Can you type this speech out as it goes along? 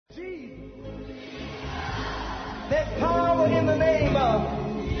There's power in the name of.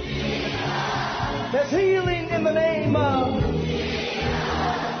 There's healing in the name of.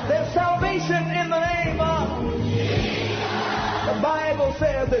 There's salvation in the name of. The Bible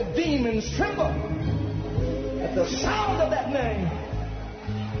says that demons tremble at the sound of that name.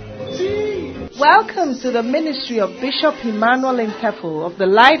 Jesus. Welcome to the ministry of Bishop Emmanuel Intefel of the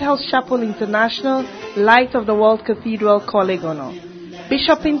Lighthouse Chapel International, Light of the World Cathedral, Kolegono.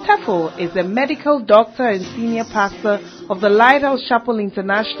 Bishop Intefel is a medical doctor and senior pastor of the Lighthouse Chapel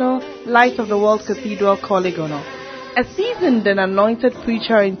International, Light of the World Cathedral, Kolegono. A seasoned and anointed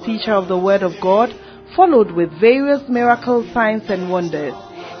preacher and teacher of the Word of God, followed with various miracles, signs and wonders.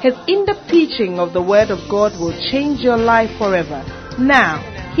 His in-depth teaching of the Word of God will change your life forever. Now,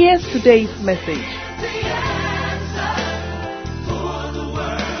 here's today's message.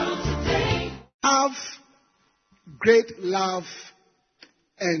 Have great love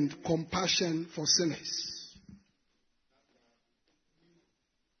and compassion for sinners.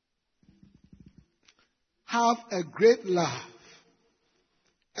 Have a great love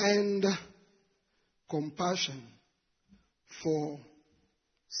and compassion for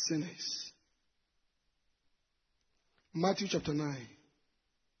sinners. Matthew chapter 9,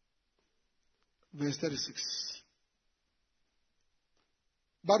 verse 36.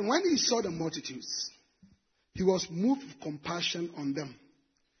 But when he saw the multitudes, he was moved with compassion on them,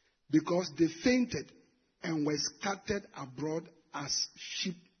 because they fainted and were scattered abroad as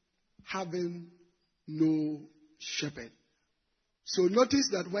sheep having no shepherd. So notice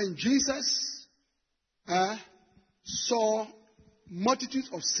that when Jesus saw multitudes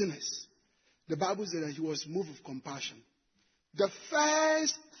of sinners, the Bible said that he was moved with compassion. The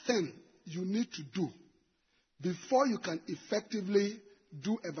first thing you need to do before you can effectively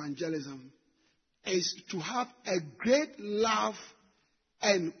do evangelism is to have a great love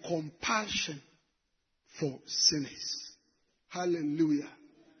and compassion for sinners. Hallelujah.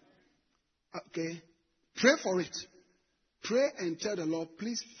 Okay? Pray for it. Pray and tell the Lord,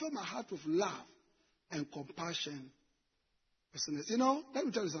 please fill my heart with love and compassion for sinners. You know, let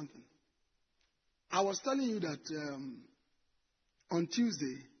me tell you something. I was telling you that on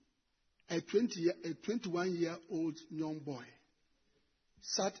Tuesday, a 21-year-old young boy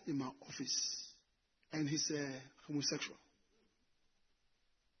sat in my office, and he's a homosexual.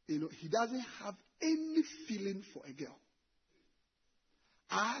 You know, he doesn't have any feeling for a girl.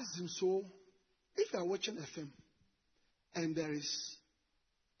 I asked him, so if you are watching a film and there is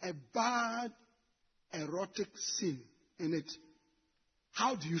a bad erotic scene in it,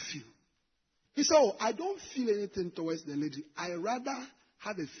 how do you feel? He said, oh, I don't feel anything towards the lady. I rather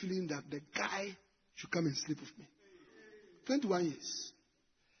have a feeling that the guy should come and sleep with me. 21 years.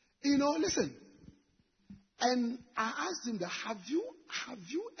 You know, listen. And I asked him that, have you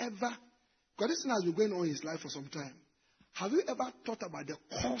ever, because this thing has been going on in his life for some time, have you ever thought about the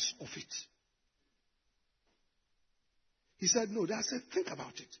cause of it? He said, no. I said, think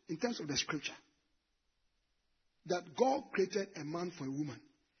about it in terms of the scripture. That God created a man for a woman,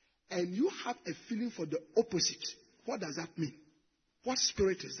 and you have a feeling for the opposite. What does that mean? What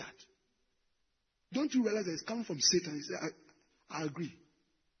spirit is that? Don't you realize that it's coming from Satan? He said, I agree.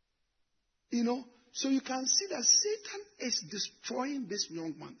 You know, so you can see that Satan is destroying this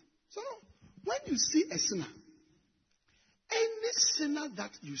young man. So when you see a sinner, any sinner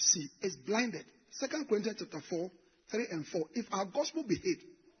that you see is blinded. 2 Corinthians chapter 4, 3 and 4. If our gospel be hid,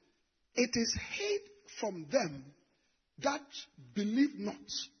 it is hid from them that believe not.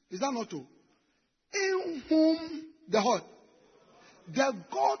 Is that not true? In whom the heart, the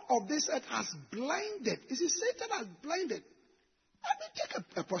God of this earth has blinded. You see, Satan has blinded. I mean,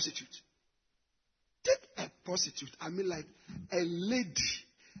 take a prostitute. Take a prostitute. I mean, like a lady.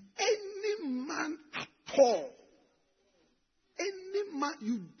 Any man at all. Any man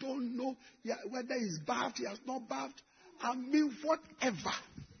you don't know whether he's bathed, he has not bathed. I mean, whatever.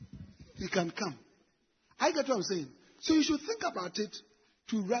 He can come. I get what I'm saying. So you should think about it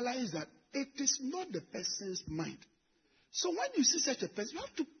to realize that it is not the person's mind. So when you see such a person, you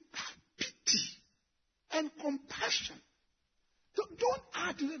have to have pity and compassion. Don't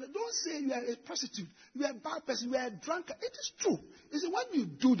add to it. Don't say you are a prostitute, you are a bad person, you are a drunkard. It is true. You see, when you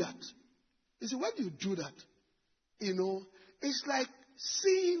do that, you know, it's like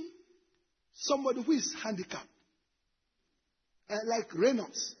seeing somebody who is handicapped. Like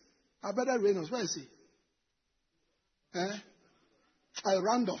Reynolds. I better Reynolds. Where is he?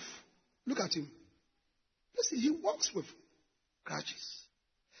 Randolph. Look at him. Listen, he walks with crutches.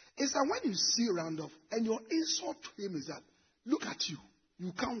 It's that when you see Randolph and your insult to him is that, look at you.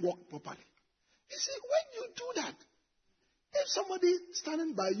 You can't walk properly. You see, when you do that, if somebody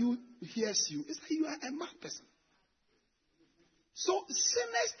standing by you hears you, it's like you are a mad person. So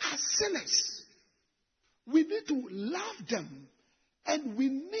sinners are sinners. We need to love them and we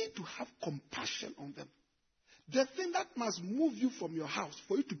need to have compassion on them. The thing that must move you from your house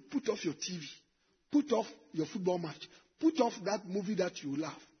for you to put off your TV, put off your football match, put off that movie that you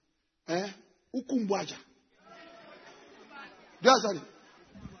love. Ukumbwaja. Do you understand?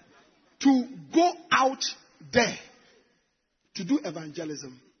 To go out there to do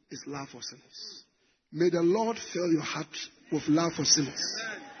evangelism is love for sinners. May the Lord fill your heart with love for sinners.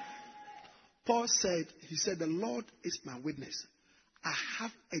 Paul said, he said, the Lord is my witness. I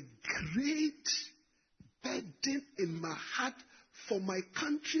have a great burden in my heart for my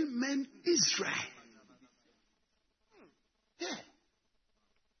countrymen Israel. Yeah.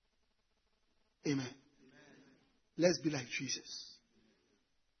 Amen. Let's be like Jesus.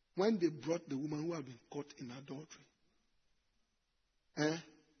 When they brought the woman who had been caught in adultery,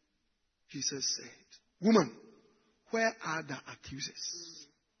 Jesus said, woman, where are the accusers?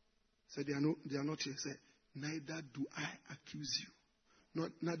 Said, they are not here. Said, neither do I accuse you.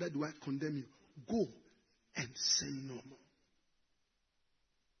 Neither do I condemn you. Go and sin no more.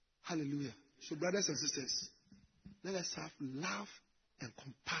 Hallelujah. So brothers and sisters, let us have love and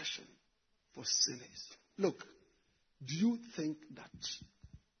compassion for sinners. Look, do you think that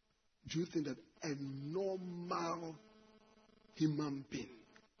a normal human being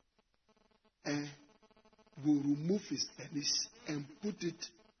will remove his penis and put it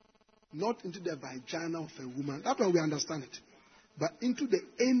not into the vagina of a woman? That's why we understand it. But into the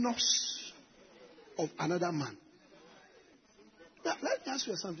anus of another man. Now, let me ask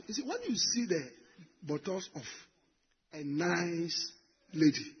you something. You see, when you see the buttocks of a nice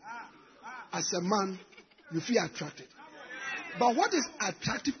lady, as a man, you feel attracted. But what is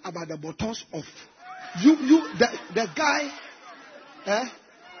attractive about the buttocks of the guy?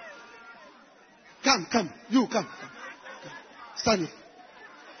 Come. Stand here.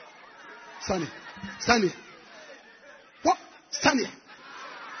 What? Stand here.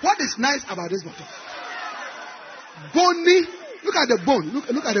 What is nice about this bottle? Bony. Look at the bone.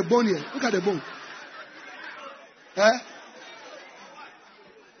 Look at the bone here. Look at the bone.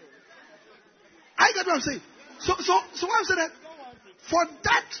 I get what I'm saying. So what I'm saying that for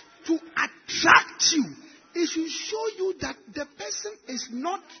that to attract you, it should show you that the person is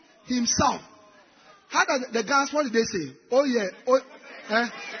not himself. How does the guys, what did they say? Oh yeah,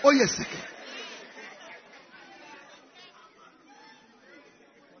 oh yes.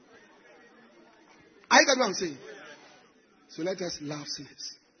 I get what I'm saying. So let us love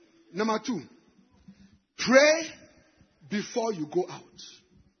sinners. Number 2, pray before you go out.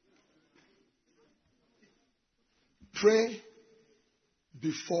 Pray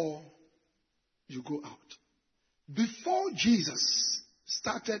before you go out. Before Jesus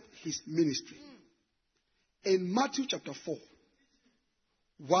started his ministry, in Matthew chapter 4,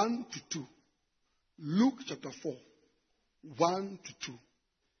 1 to 2, Luke chapter 4, 1 to 2,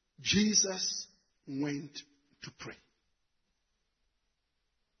 Jesus went to pray.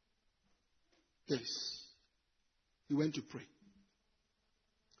 Yes, he went to pray.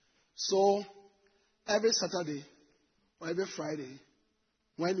 So, every Saturday or every Friday,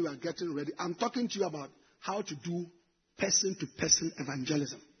 when you are getting ready, I'm talking to you about how to do person-to-person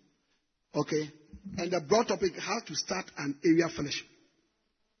evangelism. Okay? And the broad topic, how to start an area fellowship.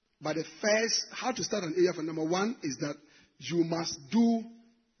 But the first, how to start an area fellowship, number 1 is that you must do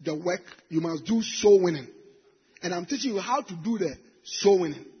the work, you must do soul winning. And I'm teaching you how to do the soul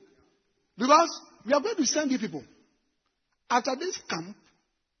winning. Because we are going to send you people. After this camp,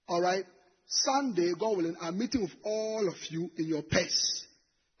 alright, Sunday, God willing, I'm meeting with all of you in your pairs.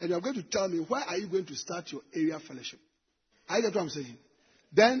 And you're going to tell me, where are you going to start your area fellowship? I get what I'm saying.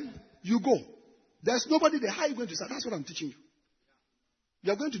 Then you go. There's nobody there. How are you going to start? That's what I'm teaching you.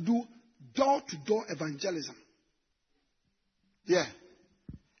 You're going to do door-to-door evangelism. Yeah.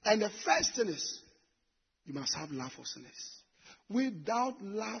 And the first thing is, you must have love for sinners. Without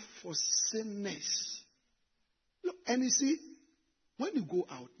love for sinners. Look, and you see, when you go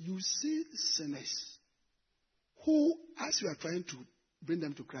out, you see sinners who, as you are trying to bring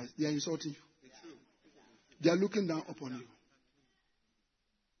them to Christ, they are insulting you. They are looking down upon you.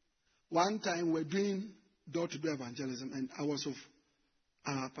 One time we're doing door-to-door evangelism, and I was with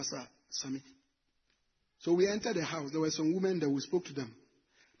Pastor Sami. So we entered the house. There were some women that we spoke to them.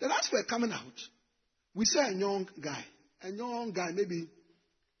 Then as we're coming out, we saw a young guy, maybe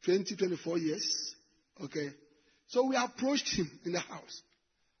 20, 24 years. Okay. So we approached him in the house.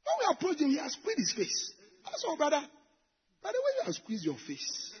 When we approached him, he had squeezed his face. I said, brother, by the way you have squeezed your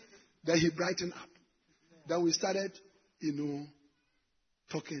face, then he brightened up. Then we started,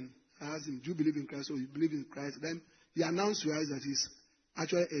 talking I asked him, do you believe in Christ? So you believe in Christ. Then he announced to us that he's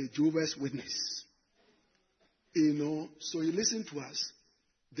actually a Jehovah's Witness. So he listened to us.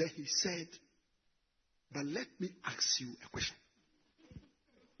 Then he said, but let me ask you a question.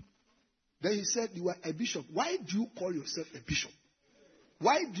 Then he said, you are a bishop. Why do you call yourself a bishop?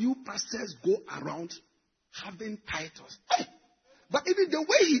 Why do you pastors go around having titles? Hey! But even the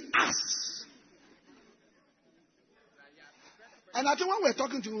way he asks. And I think when we were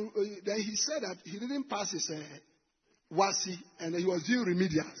talking to him, then he said that he didn't pass his WASI and he was doing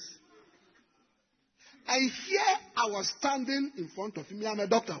remedials. And here I was standing in front of him. I'm a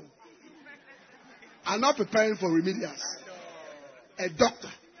doctor. I'm not preparing for remedials. A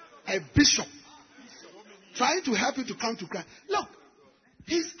doctor, a bishop, trying to help you to come to Christ. Look,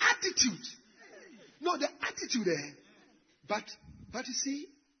 his attitude. No, the attitude there. But you see,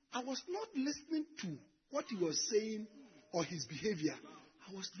 I was not listening to what he was saying or his behavior.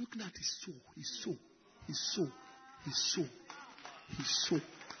 I was looking at his soul. His soul. His soul. His soul. His soul.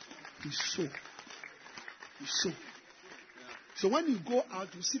 His soul. His soul. So when you go out,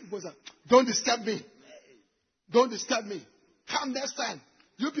 you see people say, don't disturb me. Don't disturb me. Come next time.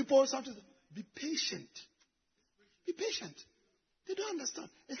 You people, sometimes be patient. Be patient. They don't understand.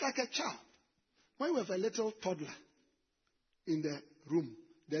 It's like a child. When we have a little toddler in the room,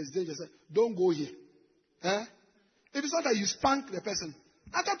 there's danger. Say, don't go here. Eh? If it's not that you spank the person,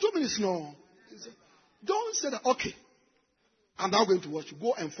 after 2 minutes, no. Don't say that, okay, I'm now going to watch you.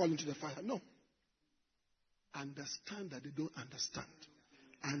 Go and fall into the fire. No. Understand that they don't understand.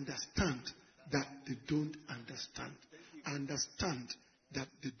 Understand that they don't understand. Understand that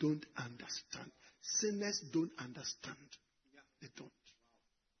they don't understand. Sinners don't understand. They don't.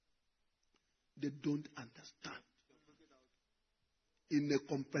 They don't understand. Ils ne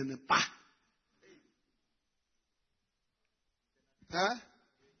comprennent pas. Huh?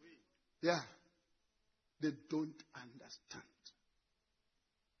 Yeah. They don't understand.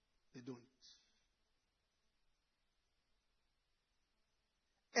 They don't.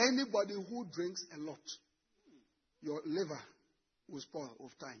 Anybody who drinks a lot, your liver will spoil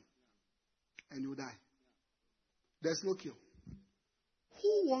with time. And you die. There's no cure.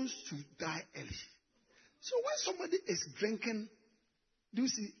 Who wants to die early? So when somebody is drinking, do you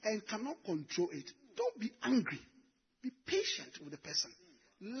see, and cannot control it, don't be angry. Be patient with the person.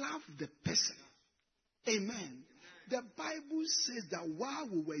 Love the person. Amen. The Bible says that while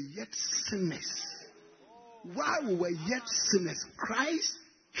we were yet sinners, Christ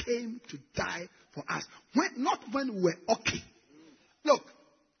came to die for us. Not when we were okay. Look.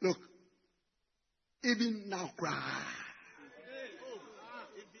 Even now,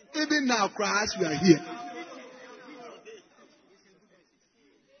 Christ, we are here.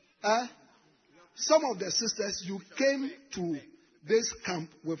 Some of the sisters, you came to this camp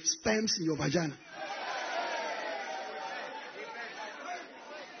with sperms in your vagina.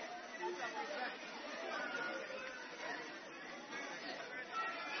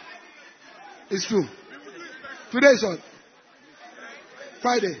 It's true. Today is what?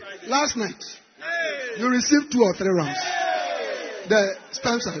 Friday. Last night, you received 2 or 3 rounds. The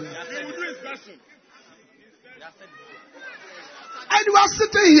sperms are there. And you are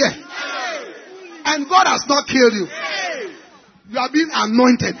sitting here. And God has not killed you. You are being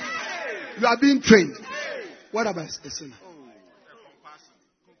anointed. You are being trained. What about a sinner?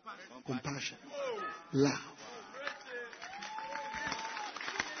 Compassion. Love.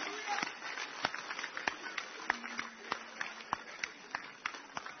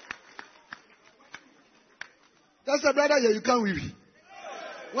 That's a brother here, you can't wee.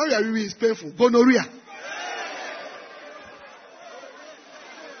 When you are wee, it's painful. Gonorrhea.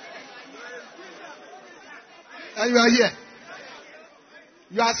 And you are here.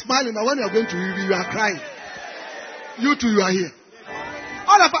 You are smiling, but when you are going to wee, you are crying. You too, you are here.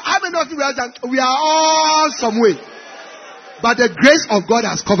 All of us, how many of you realize that we are all some way? But the grace of God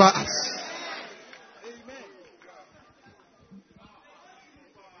has covered us.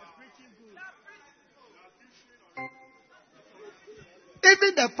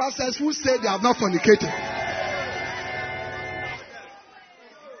 Even the pastors who say they have not fornicated.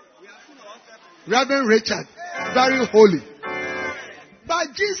 Reverend Richard, very holy.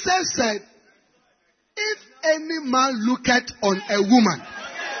 But Jesus said, if any man looketh on a woman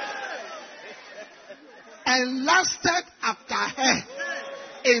and lusted after her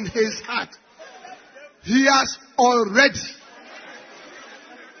in his heart, he has already.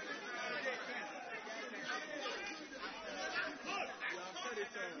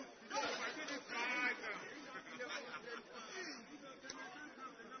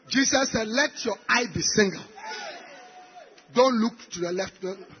 Jesus said, let your eye be single. Don't look to the left.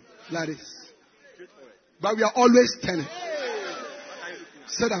 Like this. But we are always turning.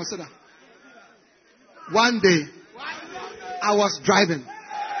 Sit down, sit down. One day, I was driving.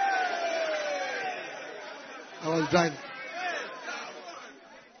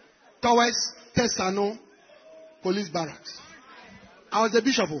 Towards Tesano Police Barracks. I was the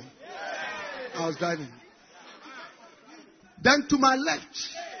bishop. I was driving. Then to my left,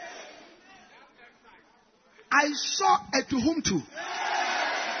 I saw a Tuhumtu.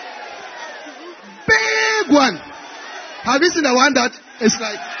 Big one. Have you seen the one that is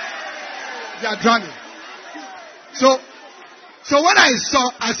like they are drowning? So when I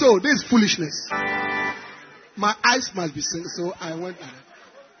saw, oh, this is foolishness. My eyes must be seen. So I went at it.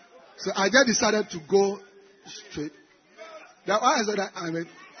 So I just decided to go straight. That why I said that I went.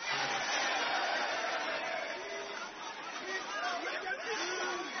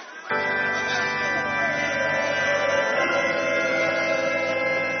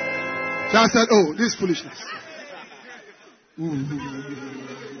 So I said, oh, this is foolishness.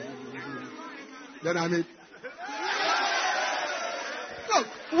 Then I made. Look,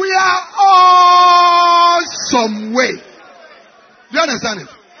 we are all some way. Do you understand it?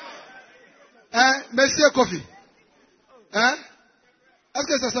 Monsieur Kofi. Est-ce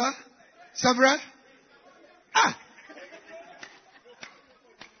que c'est ça? C'est vrai? Ah.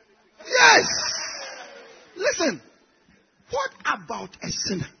 Yes. Listen. What about a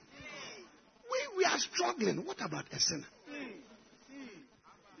sinner? We are struggling. What about a sinner?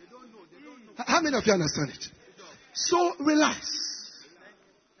 How many of you understand it? So relax.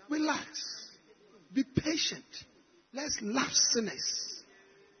 Relax. Be patient. Let's love sinners.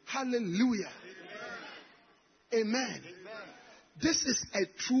 Hallelujah. Amen. This is a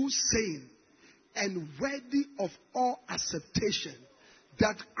true saying and worthy of all acceptation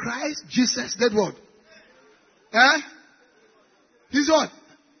that Christ Jesus did what? He's what?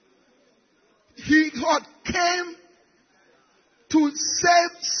 He what? Came to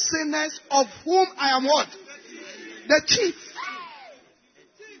save sinners, of whom I am what? The chief.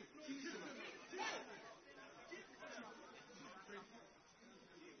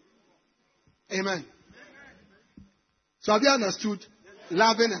 Amen. So have you understood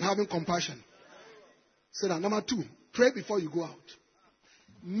loving and having compassion? So that number 2, pray before you go out.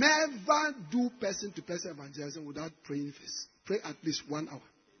 Never do person-to-person evangelism without praying first. Pray at least 1 hour.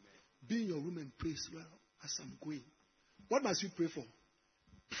 Be in your room and pray as well as I'm going. What must you pray for?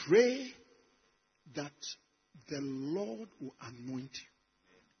 Pray that the Lord will anoint you.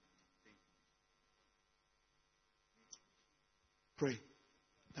 Pray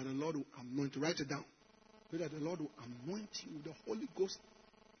that the Lord will anoint you. Write it down. Pray that the Lord will anoint you with the Holy Ghost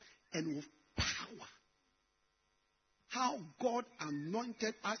and with power. How God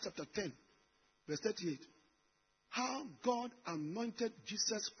anointed Acts chapter 10, verse 38. How God anointed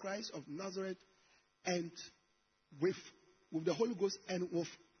Jesus Christ of Nazareth and with the Holy Ghost and with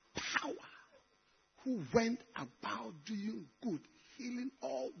power, who went about doing good, healing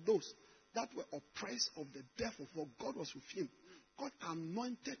all those that were oppressed of the devil, for God was with him. God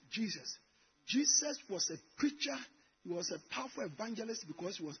anointed Jesus. Jesus was a preacher. He was a powerful evangelist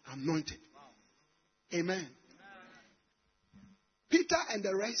because he was anointed. Amen. Peter and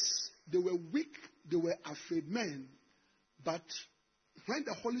the rest, they were weak, they were afraid men, but when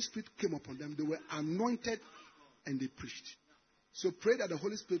the Holy Spirit came upon them, they were anointed and they preached. So pray that the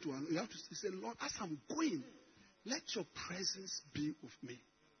Holy Spirit will, you have to say, Lord, as I'm going, let your presence be with me.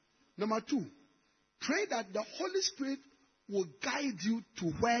 Number 2, pray that the Holy Spirit will guide you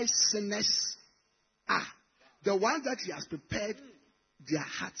to where sinners are. The ones that he has prepared their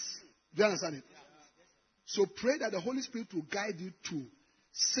hearts. Do you understand it? So pray that the Holy Spirit will guide you to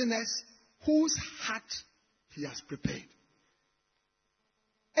sinners whose heart he has prepared.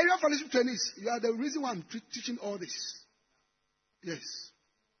 Area fellowship trainees, you are the reason why I'm teaching all this. Yes.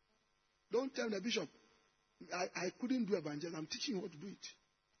 Don't tell the bishop, I couldn't do evangelism. I'm teaching you how to do it.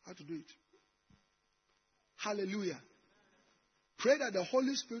 How to do it. Hallelujah. Pray that the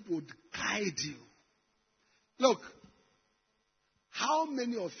Holy Spirit would guide you. Look, how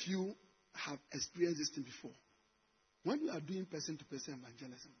many of you have experienced this thing before? When you are doing person-to-person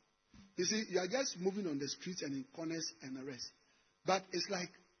evangelism, you see, you are just moving on the streets and in corners and the rest. But it's like,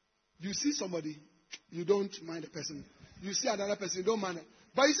 you see somebody, you don't mind the person. You see another person, you don't mind it.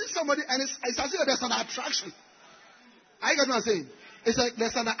 But you see somebody, and it's as if there's an attraction. I get what I'm saying? It's like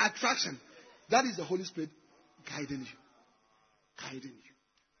there's an attraction. That is the Holy Spirit guiding you. Guiding you.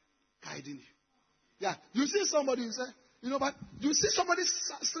 Guiding you. Yeah. You see somebody, you say, but you see somebody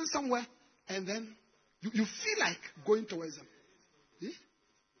still somewhere, and then you feel like going towards them. See?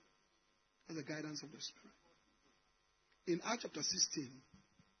 That's the guidance of the Spirit. In Acts chapter 16,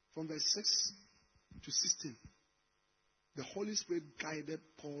 from verse 6 to 16, the Holy Spirit guided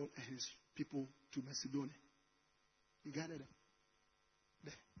Paul and his people to Macedonia. He guided them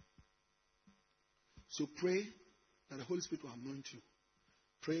there. So pray that the Holy Spirit will anoint you.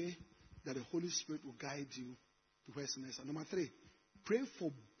 Pray that the Holy Spirit will guide you to where sinners are. Number 3, pray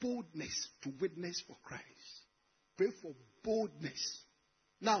for boldness to witness for Christ. Pray for boldness.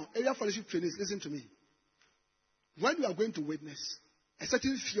 Now, area fellowship trainees, listen to me. When you are going to witness, a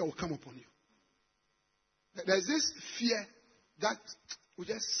certain fear will come upon you. There's this fear that will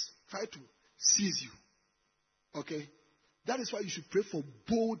just try to seize you. Okay? That is why you should pray for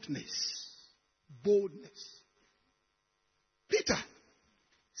boldness. Boldness. Peter,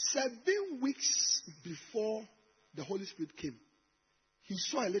 7 weeks before the Holy Spirit came, he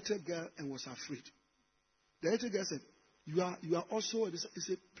saw a little girl and was afraid. The little girl said, You are also. He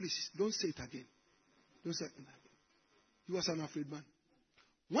said, please, don't say it again. Don't say it again. He was an afraid man.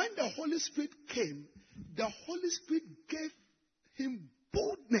 When the Holy Spirit came, the Holy Spirit gave him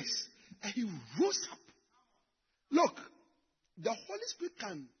boldness and he rose up. Look, the Holy Spirit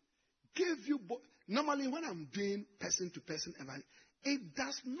can give you normally when I'm doing person to person evangelism, it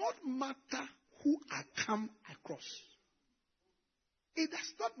does not matter who I come across. It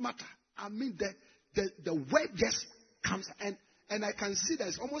does not matter. I mean the word just comes and I can see that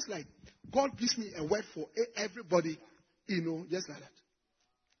it's almost like God gives me a word for everybody, just like that.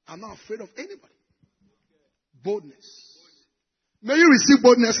 I'm not afraid of anybody. Boldness. May you receive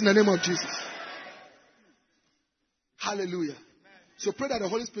boldness in the name of Jesus. Hallelujah. So pray that the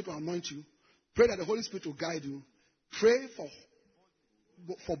Holy Spirit will anoint you. Pray that the Holy Spirit will guide you. Pray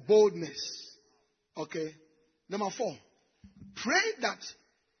for boldness. Okay. Number 4. Pray that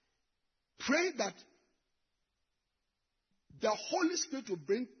the Holy Spirit will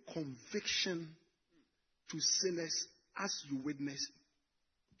bring conviction to sinners as you witness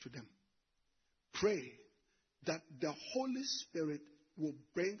to them. Pray that the Holy Spirit will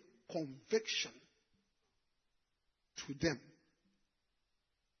bring conviction to them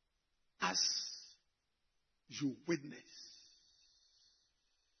as you witness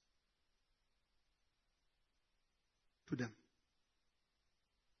to them.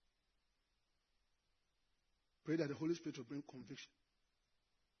 Pray that the Holy Spirit will bring conviction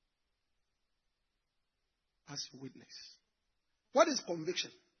as you witness. What is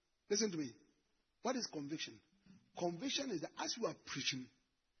conviction? Listen to me. What is conviction? Conviction is that as you are preaching,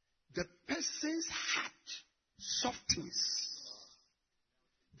 the person's heart softens.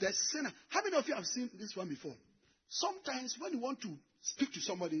 The sinner. How many of you have seen this one before? Sometimes when you want to speak to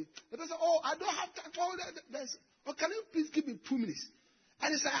somebody, the person, I don't have time for all that. Can you please give me 2 minutes?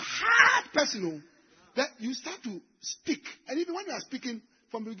 And it's a hard person, that you start to speak. And even when you are speaking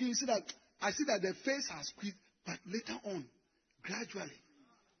from the beginning, you see that the face has squeezed, but later on, gradually,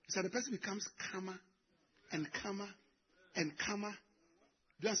 it's that the person becomes calmer and calmer and calmer.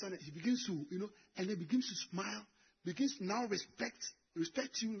 Do you understand that? He begins to, and he begins to smile, begins to now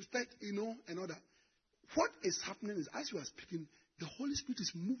respect you, and all that. What is happening is as you are speaking, the Holy Spirit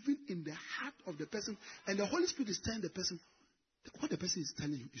is moving in the heart of the person, and the Holy Spirit is telling the person, what the person is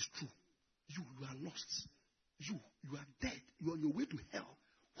telling you is true. You are lost. You are dead. You are on your way to hell.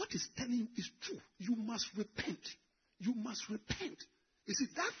 What is telling you is true. You must repent. You must repent. You see,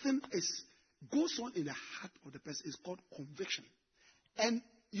 that thing goes on in the heart of the person. It's called conviction. And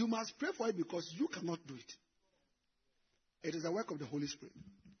you must pray for it because you cannot do it. It is the work of the Holy Spirit.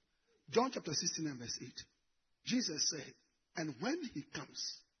 John chapter 16 and verse 8. Jesus said, and when he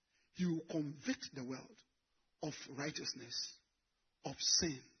comes, he will convict the world of righteousness, of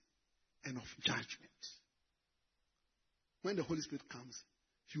sin, and of judgment. When the Holy Spirit comes,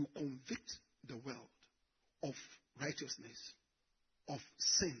 he will convict the world of righteousness, of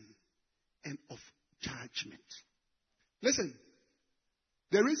sin, and of judgment. Listen,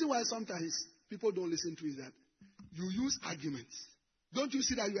 the reason why sometimes people don't listen to is that you use arguments. Don't you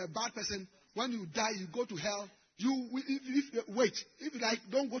see that you're a bad person? When you die, you go to hell. If you like,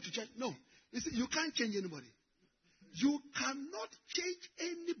 don't go to church. No. You see, you can't change anybody. You cannot change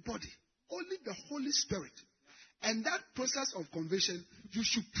anybody. Only the Holy Spirit. And that process of conversion, you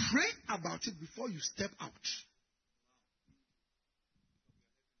should pray about it before you step out.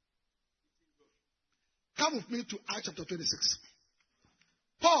 Come with me to Acts chapter 26.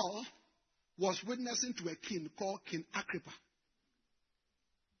 Paul was witnessing to a king called King Agrippa.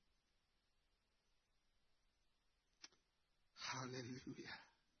 Hallelujah.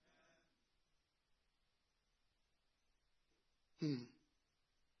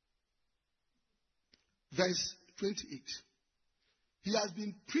 Verse 28. He has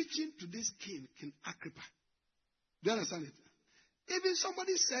been preaching to this king, King Agrippa. Do you understand it? Even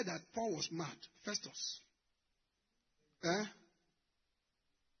somebody said that Paul was mad. Festus.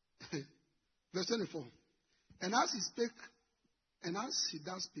 Verse 24. And as he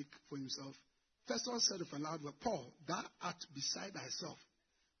does speak for himself, Festus said with a loud voice, Paul, thou art beside thyself.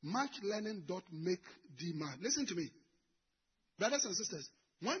 Much learning doth make thee mad. Listen to me. Brothers and sisters,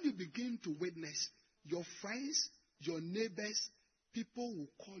 when you begin to witness, your friends, your neighbors, people will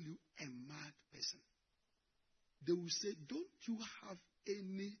call you a mad person. They will say, don't you have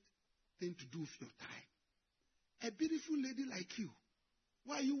anything to do with your time? A beautiful lady like you,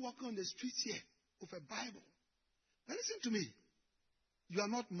 why are you walking on the streets here with a Bible? Now listen to me. You are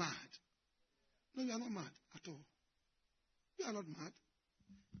not mad. No, you are not mad at all. You are not mad.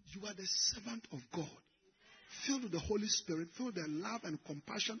 You are the servant of God, filled with the Holy Spirit, filled with the love and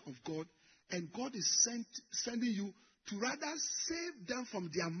compassion of God, and God is sending you to rather save them from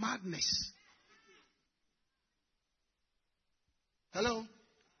their madness. Hello?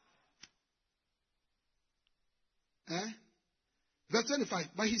 Verse 25.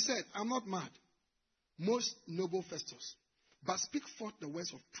 But he said, I'm not mad, most noble Festus, but speak forth the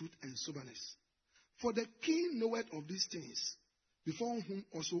words of truth and soberness. For the king knoweth of these things, before whom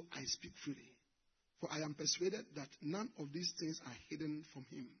also I speak freely. For I am persuaded that none of these things are hidden from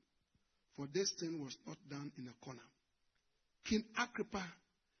him. For this thing was not done in a corner. King Agrippa,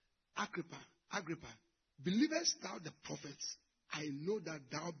 believest thou the prophets? I know that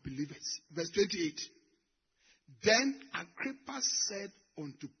thou believest. Verse 28. Then Agrippa said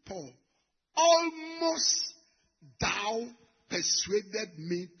unto Paul, almost thou persuaded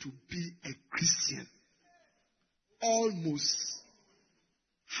me to be a Christian. Almost.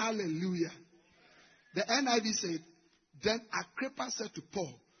 Hallelujah. The NIV said, then Agrippa said to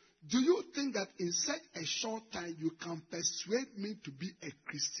Paul, do you think that in such a short time you can persuade me to be a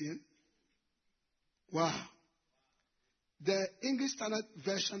Christian? Wow. The English Standard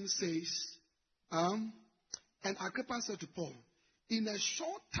Version says, and Agrippa said to Paul, in a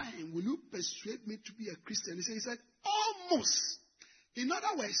short time will you persuade me to be a Christian? He said, almost. In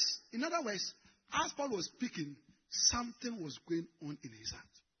other words, as Paul was speaking, something was going on in his heart.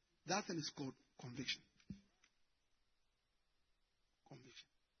 That thing is called conviction. Conviction.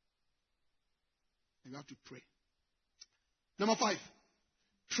 And you have to pray. Number 5.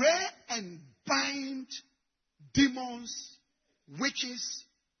 Pray and bind demons, witches,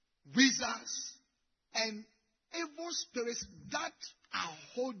 wizards, and evil spirits that are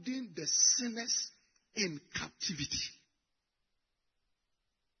holding the sinners in captivity.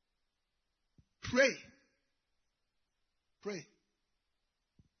 Pray. Pray.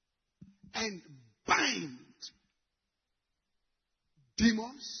 And bind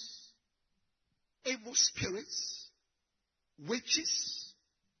demons, evil spirits, witches,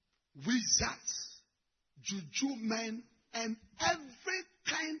 wizards, juju men, and every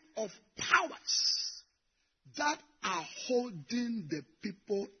kind of powers that are holding the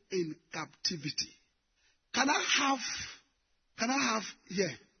people in captivity. Can I have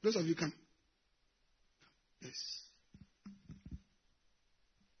here? Those of you come. Yes.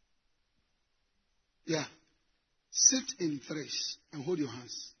 Yeah. Sit in threes and hold your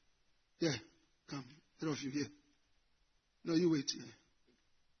hands. Yeah. Come. 3 of you here. No, you wait here.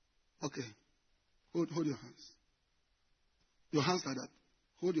 Okay. Hold your hands. Your hands like that.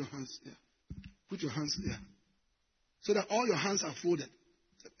 Hold your hands there. Put your hands there. So that all your hands are folded.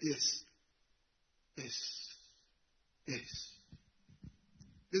 Yes. Yes. Yes.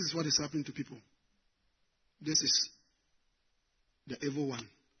 This is what is happening to people. This is the evil one.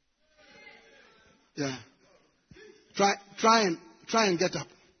 Yeah. Try and get up.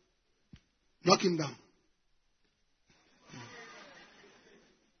 Knock him down.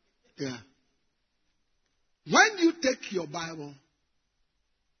 Yeah. When you take your Bible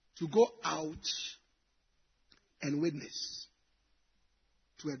to go out and witness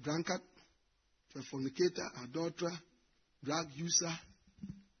to a drunkard, to a fornicator, adulterer, drug user,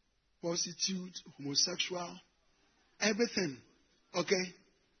 prostitute, homosexual, everything, okay?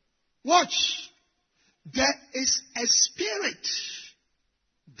 Watch. There is a spirit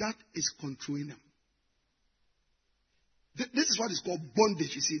that is controlling them. This is what is called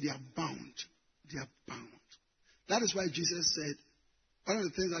bondage. You see, they are bound. They are bound. That is why Jesus said, one of the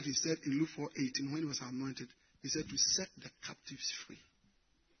things that he said in Luke 4:18 when he was anointed, he said to set the captives free.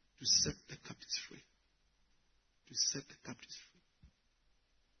 To set the captives free. To set the captives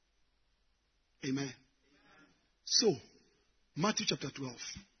free. Amen. So, Matthew chapter 12.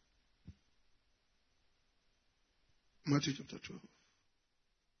 Matthew chapter 12.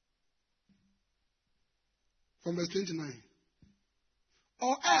 From verse 29.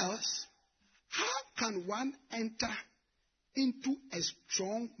 Or else, how can one enter into a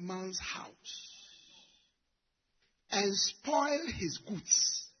strong man's house and spoil his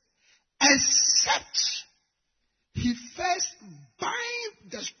goods, except he first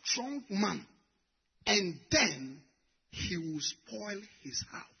bind the strong man, and then he will spoil his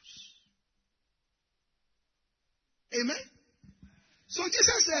house. Amen? So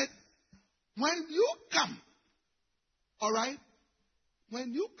Jesus said, when you come, all right,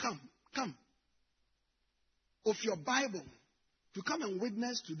 when you come of your Bible to come and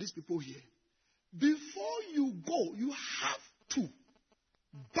witness to these people here, before you go, you have to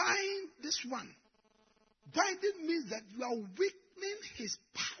bind this one. Binding means that you are weakening his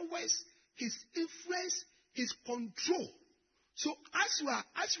powers, his influence, his control. So as you are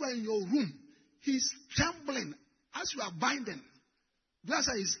in your room, he's trembling. As you are binding, that's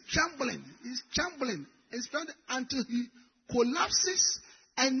why he's trembling, until he collapses,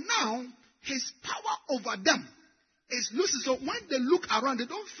 and now his power over them is loosened. So when they look around, they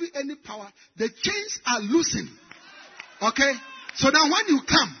don't feel any power. The chains are loosened. Okay? So now when you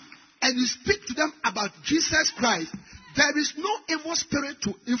come and you speak to them about Jesus Christ, there is no evil spirit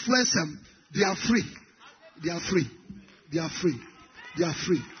to influence them. They are free. They are free. They are free. They are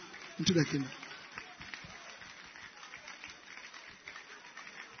free into the kingdom.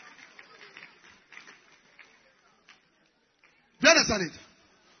 Do you understand it?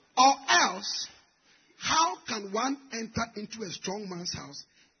 Or else, how can one enter into a strong man's house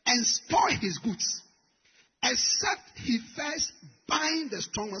and spoil his goods, except he first bind the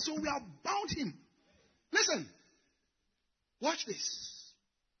strong man? So we have bound him. Listen, watch this.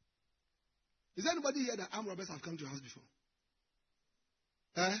 Is there anybody here that armed robbers have come to your house before?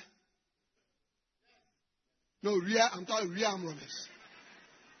 No, I'm talking real armed robbers.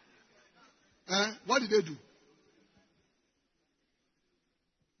 What did they do?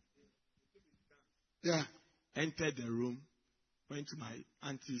 Yeah. Entered the room, went to my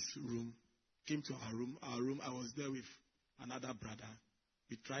auntie's room, came to our room. I was there with another brother.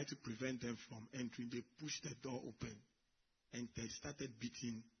 We tried to prevent them from entering. They pushed the door open and they started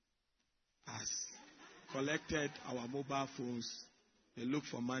beating us. Collected our mobile phones. They looked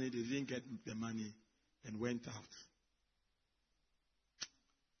for money. They didn't get the money and went out.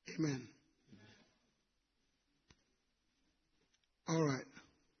 Amen. All right.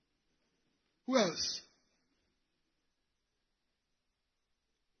 Who else?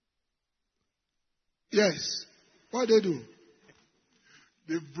 Yes. What did they do?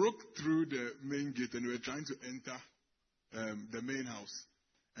 They broke through the main gate and were trying to enter the main house.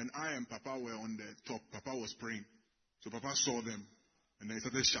 And I and Papa were on the top. Papa was praying. So Papa saw them and they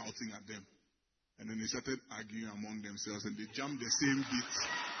started shouting at them. And then they started arguing among themselves and they jumped the same gate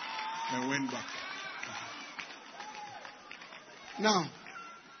and went back. Now,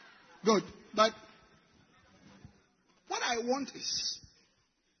 good. But what I want is,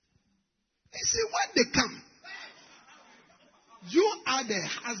 you see, when they come, you are the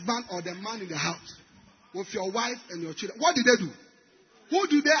husband or the man in the house with your wife and your children. What did they do? Who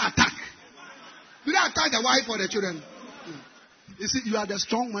do they attack? Do they attack the wife or the children? You see, you are the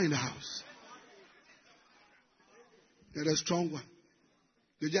strong man in the house. You're the strong one.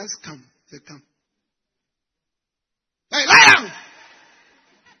 You just come. Say, come. Hey, lie down!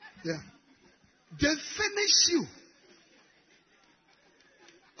 Yeah. They finish you.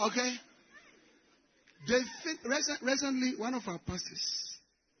 Okay? Recently, one of our pastors,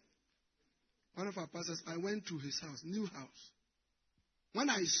 I went to his house, new house. When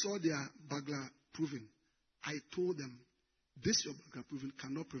I saw their burglar proofing, I told them, this your burglar proofing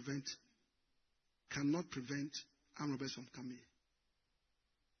cannot prevent armed robbers from coming.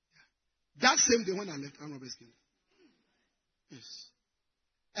 Yeah. That same day when I left, armed robbers came. Yes.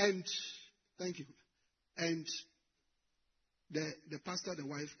 And, thank you. And the pastor, the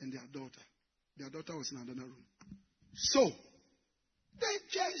wife, and their daughter was in another room. So, they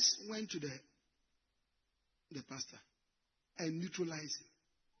just went to the pastor and neutralized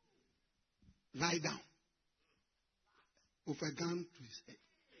him. Lie down. With a gun to his head.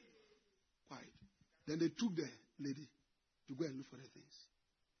 Quiet. Then they took the lady to go and look for the things.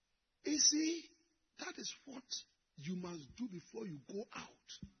 You see, that is what you must do before you go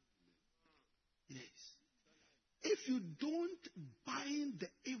out. Yes. If you don't bind the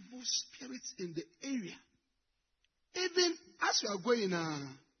evil spirits in the area, even as you are going,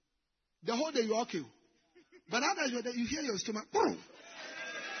 the whole day you are okay. But after you're there, you hear your stomach. Boom.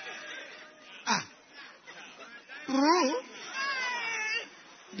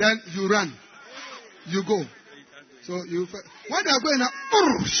 Then you run. You go. So when they are going now,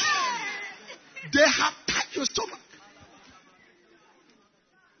 they have touched your stomach.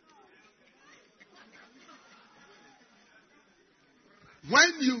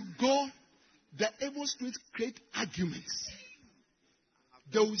 you go, the evil spirits create arguments.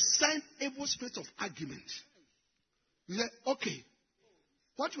 They will send evil spirits of argument. You say, okay,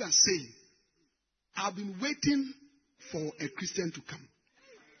 what we are saying, I've been waiting for a Christian to come.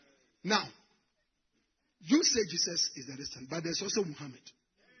 Now, you say Jesus is the distant, but there's also Muhammad.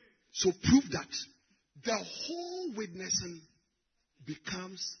 So prove that. The whole witnessing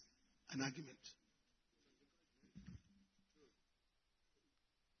becomes an argument.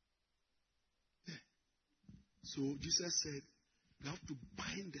 Yeah. So Jesus said, you have to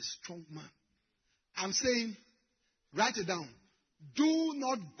bind the strong man. I'm saying, write it down. Do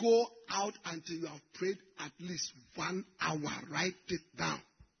not go out until you have prayed at least 1 hour. Write it down.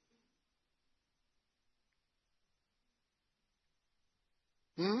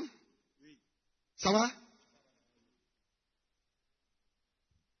 Ça va?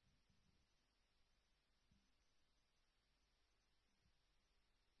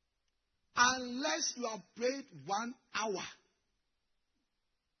 Unless you have prayed 1 hour.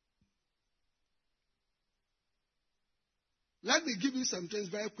 Let me give you some things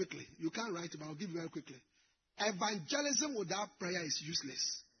very quickly. You can't write it, but I'll give you very quickly. Evangelism without prayer is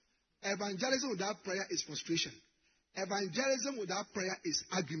useless. Evangelism without prayer is frustration. Evangelism without prayer is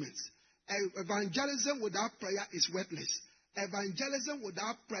arguments. Evangelism without prayer is worthless. Evangelism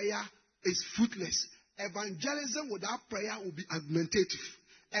without prayer is fruitless. Evangelism without prayer will be argumentative.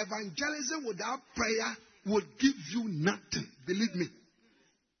 Evangelism without prayer would give you nothing. Believe me.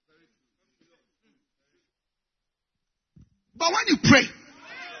 But when you pray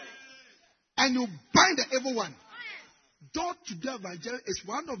and you bind the evil one, door-to-door evangelism is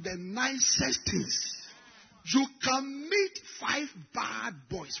one of the nicest things. You can meet 5 bad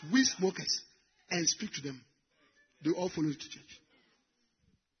boys, weed smokers, and speak to them. They all follow you to church.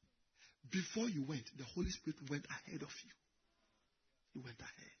 Before you went, the Holy Spirit went ahead of you. He went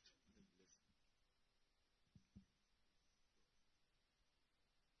ahead.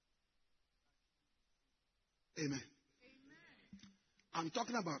 Amen. I'm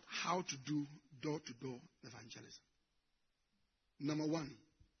talking about how to do door-to-door evangelism. Number 1,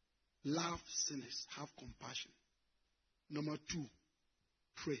 love sinners, have compassion. Number 2,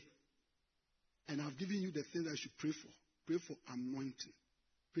 pray. And I've given you the things that you should pray for. Pray for anointing.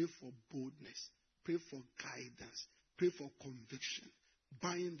 Pray for boldness. Pray for guidance. Pray for conviction.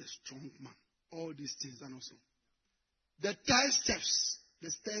 Bind the strong man. All these things and also. The third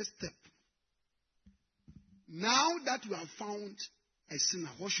step. Now that you have found a sinner,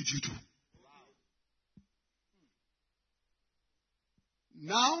 what should you do?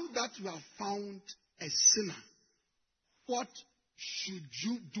 Now that you have found a sinner, what should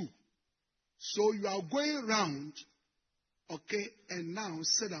you do? So you are going around, okay, and now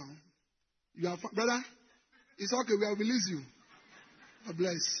sit down. You are, brother, it's okay, we have released you. God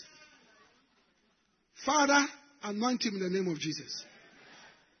bless. Father, anoint him in the name of Jesus.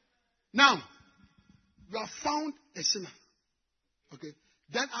 Now, you have found a sinner. Okay.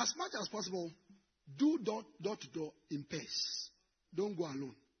 Then as much as possible, do door to door in pairs. Don't go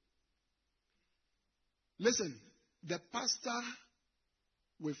alone. Listen, the pastor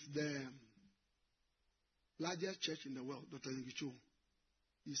with the largest church in the world, Dr. Ngicho,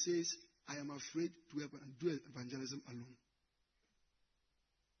 he says, I am afraid to do evangelism alone.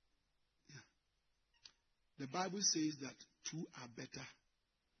 Yeah. The Bible says that 2 are better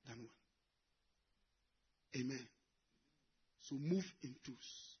than 1. Amen. So move in 2s.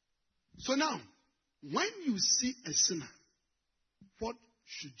 So now, when you see a sinner, what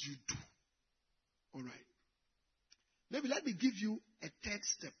should you do? All right. Maybe let me give you a third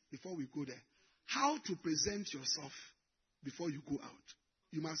step before we go there. How to present yourself before you go out.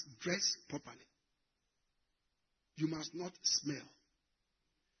 You must dress properly. You must not smell.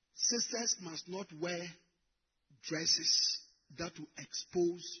 Sisters must not wear dresses that will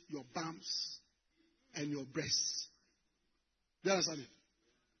expose your bums and your breasts. Do you understand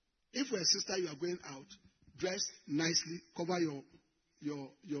it? If you're a sister, you are going out, dress nicely, cover your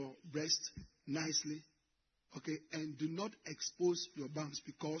breast nicely, okay, and do not expose your bums,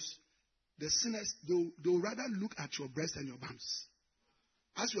 because the sinners, they'll rather look at your breast and your bums.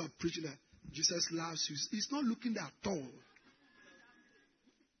 As you are preaching that Jesus loves you, he's not looking there at all.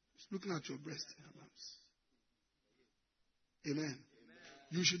 He's looking at your breast and your bums. Amen.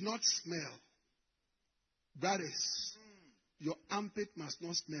 You should not smell. Brothers, your armpit must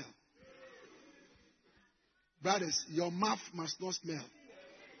not smell. Brothers, your mouth must not smell.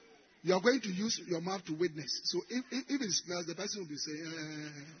 You are going to use your mouth to witness. So if it smells, the person will be saying,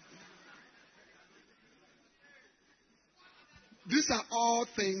 These are all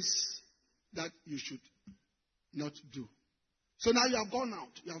things that you should not do. So now you have gone out.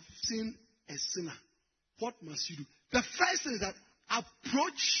 You have seen a sinner. What must you do? The first thing is that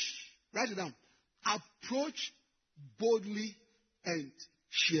approach, write it down, approach boldly and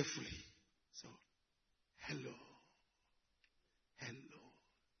cheerfully. So, hello.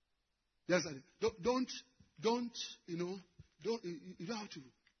 Yes, don't, you don't have to.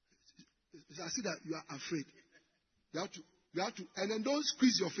 I see that you are afraid. You have to, and then don't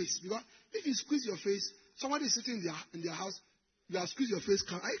squeeze your face. Because if you squeeze your face, somebody is sitting in their house, you have squeezed your face,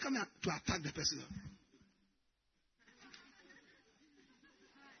 are you coming to attack the person?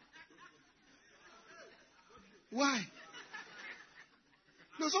 Why?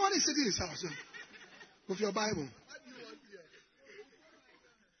 No, somebody is sitting in his house with your Bible.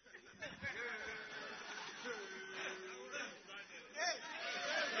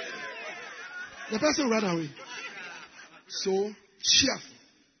 The person ran away. So, cheerful.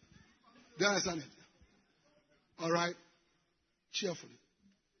 Do you understand it? All right? Cheerfully.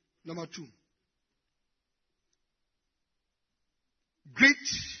 Number 2. Greet.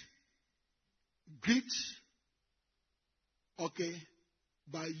 Okay,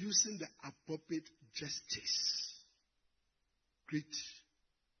 by using the appropriate gestures. Greet.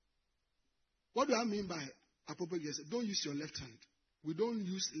 What do I mean by appropriate gestures? Don't use your left hand. We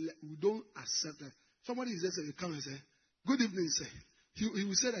don't accept that. Somebody is there, you come and say, good evening, sir. He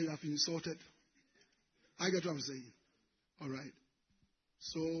will say that you have been insulted. I get what I'm saying. All right.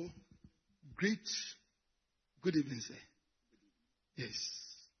 So, greet, good evening, sir. Yes.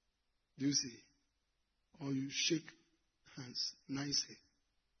 Do you see? Or you shake hands nicely.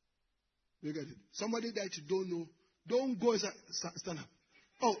 Look at it. Somebody that you don't know, don't go and stand up.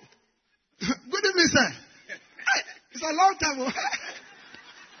 Oh, good evening, sir. It's a long time.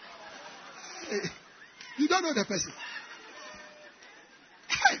 You don't know the person.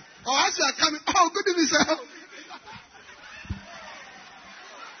 Or as you are coming, oh, good evening, sir.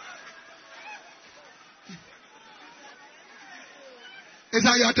 It's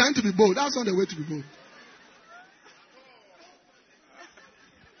like you are trying to be bold. That's not the way to be bold.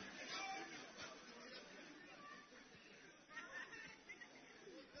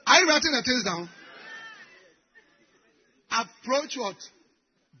 Are you writing the things down? Approach what?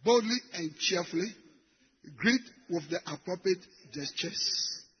 Boldly and cheerfully. Greet with the appropriate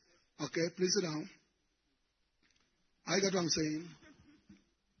gestures. Okay, please sit down. I get what I'm saying.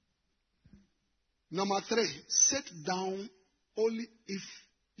 Number 3, sit down only if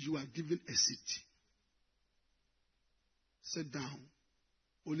you are given a seat. Sit down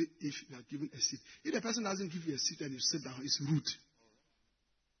only if you are given a seat. If the person doesn't give you a seat and you sit down, it's rude.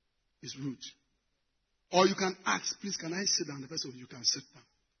 It's rude. Or you can ask, please, can I sit down? The person, you can sit down.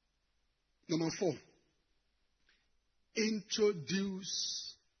 Number 4,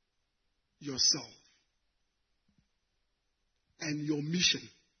 introduce yourself and your mission.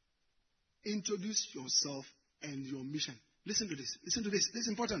 Introduce yourself and your mission. Listen to this. Listen to this. This is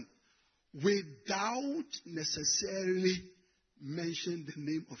important. Without necessarily mention the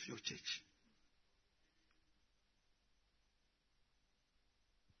name of your church.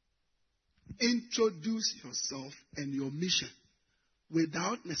 Introduce yourself and your mission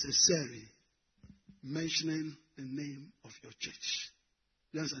without necessarily mentioning the name of your church.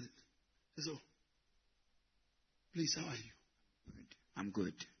 You understand it? So, please, how are you? Good. I'm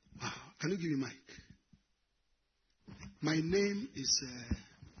good. Wow. Can you give me a mic? My name is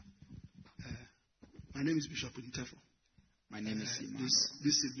Bishop Intefo. My name is Emmanuel.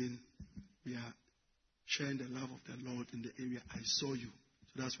 This evening, we are sharing the love of the Lord in the area. I saw you.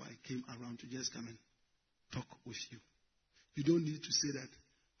 So that's why I came around to just come and talk with you. You don't need to say that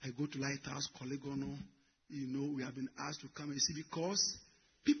I go to Lighthouse, Kolegono. You know, we have been asked to come and see because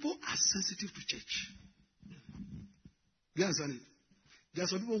people are sensitive to church. You understand it? There are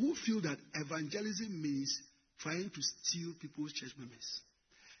some people who feel that evangelism means trying to steal people's church members.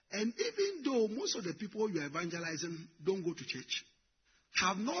 And even though most of the people you are evangelizing don't go to church,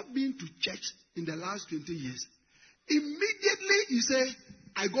 have not been to church in the last 20 years, immediately you say,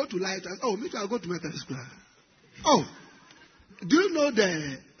 I go to Lighthouse. Oh, me too, I go to Methodist Square. Oh, do you know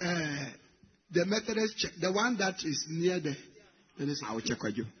the Methodist church, the one that is near the... I will check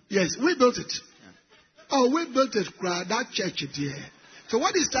with you. Yes, we built it. Yeah. Oh, we built it, that church there. So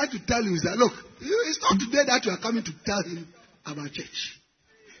what he's trying to tell you is that, look, it's not today that you are coming to tell him about church.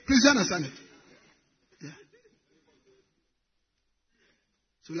 Please, you understand it? Yeah.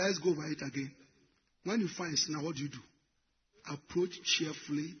 So let's go over it again. When you find sinner, what do? Approach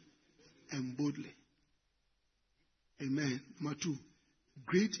cheerfully and boldly. Amen. Number 2,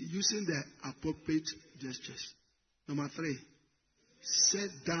 greet using the appropriate gestures. Number 3,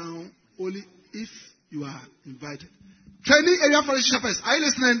 sit down only if you are invited. Training area for shepherds. Are you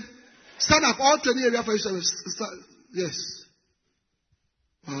listening? Stand up. All training area for shepherds. Yes.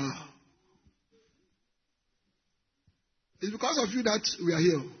 Wow. It's because of you that we are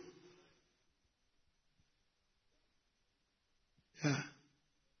here. Yeah.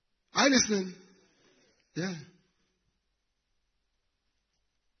 Are you listening? Yeah.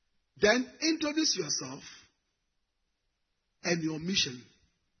 Then introduce yourself and your mission.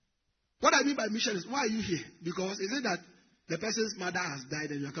 What I mean by mission is, why are you here? Because is it that the person's mother has died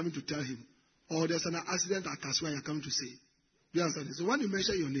and you are coming to tell him? Or there's an accident at Kaswa and you are coming to say? Do you understand? So when you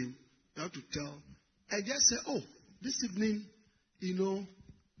mention your name, you have to tell. And just say, oh, this evening, the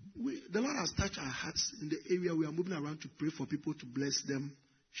Lord has touched our hearts in the area. We are moving around to pray for people, to bless them,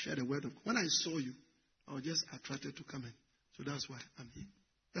 share the word of God. When I saw you, I was just attracted to come in. So that's why I'm here.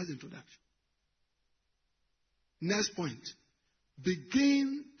 That's the introduction. Next point.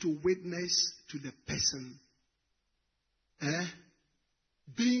 Begin to witness to the person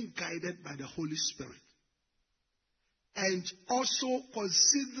being guided by the Holy Spirit. And also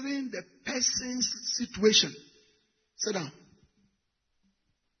considering the person's situation. Sit down.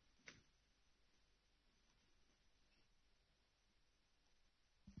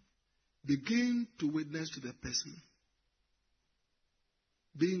 Begin to witness to the person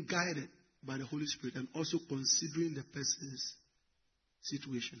being guided by the Holy Spirit and also considering the person's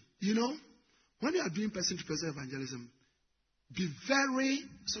situation. When you are doing person-to-person evangelism, be very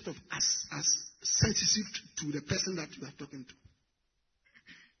sort of as sensitive to the person that you are talking to.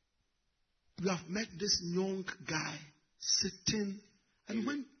 You have met this young guy sitting, and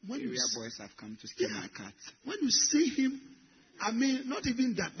when area boys have come to steal my cat. When you see him, not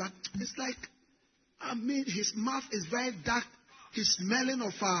even that, but it's like, his mouth is very dark. He's smelling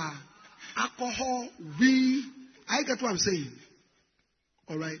of alcohol, weed. I get what I'm saying.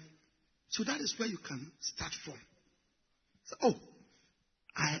 All right. So that is where you can start from. So,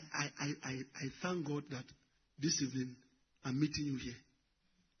 I thank God that this evening I'm meeting you here.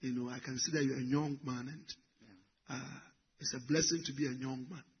 I can see that you're a young man, and it's a blessing to be a young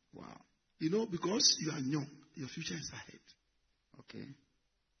man. Wow. Because you are young, your future is ahead. Okay.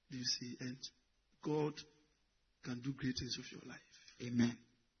 Do you see? And God can do great things with your life. Amen.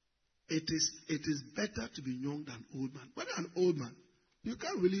 It is better to be young than old man. When you're an old man, you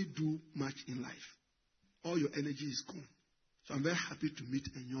can't really do much in life. All your energy is gone. So I'm very happy to meet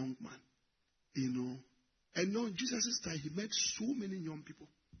a young man. And in Jesus' time, he met so many young people.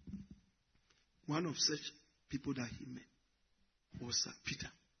 One of such people that he met was Peter.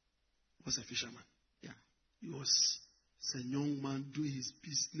 Was a fisherman. Yeah. He was a young man doing his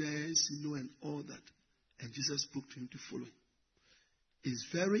business, and all that. And Jesus spoke to him to follow him. It's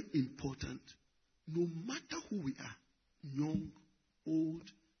very important, no matter who we are, young, old,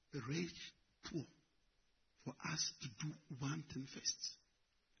 rich, poor, for us to do one thing first.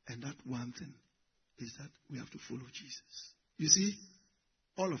 And that one thing is that we have to follow Jesus. You see,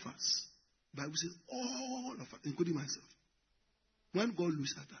 all of us, the Bible says all of us, including myself, when God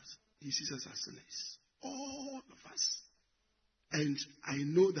looks at us, he sees us as sinners. All of us. And I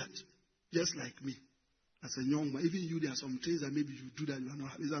know that, just like me, as a young man, even you, there are some things that maybe you do that you are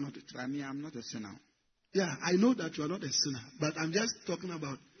not. Is that not it? I mean, I'm not a sinner. Yeah, I know that you are not a sinner. But I'm just talking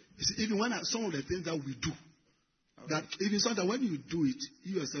about, even when some of the things that we do, that even sometimes when you do it,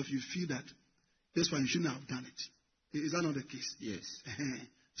 you yourself, you feel that that's why you shouldn't have done it. Is that not the case? Yes.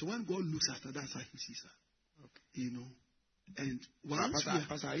 So when God looks after, that's how he sees her. Okay. And once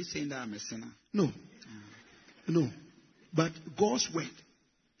Pastor, are you saying that I'm a sinner? No. No. But God's word,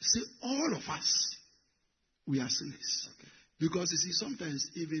 see, all of us, we are sinners. Okay. Because you see, sometimes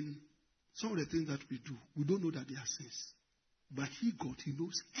even some of the things that we do, we don't know that they are sins. But he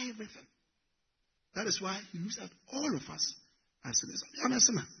knows everything. That is why he looks at all of us as sinners. I'm a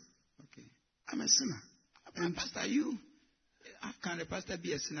sinner. Okay. I'm a sinner. And Pastor, how can a pastor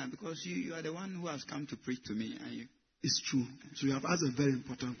be a sinner? Because you are the one who has come to preach to me. And you... It's true. So you have asked a very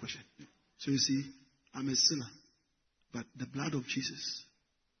important question. So you see, I'm a sinner. But the blood of Jesus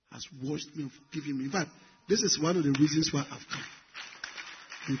has washed me and forgiven me. In fact, this is one of the reasons why I've come.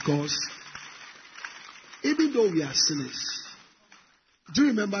 Because even though we are sinners, do you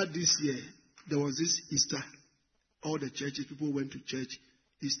remember this year, there was this Easter. All the churches, people went to church,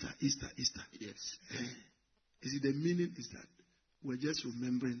 Easter. Yes. You see, the meaning is that we're just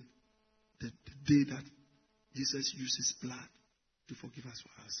remembering the day that Jesus used his blood to forgive us for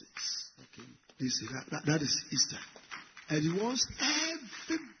our sins. Okay. You see, that is Easter. And he wants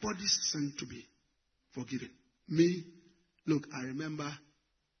everybody's sin to be forgiven. Me, look, I remember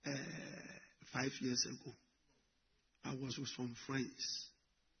 5 years ago, I was with some friends.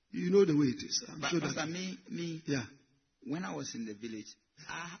 You know the way it is. I'm but sure Pastor, that me. Yeah. when I was in the village,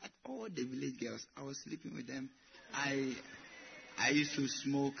 I had all the village girls. I was sleeping with them. I used to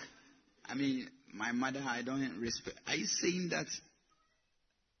smoke. I mean, my mother, I don't respect. Are you saying that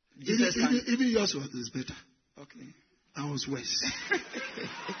Jesus even yours was better. Okay. I was worse.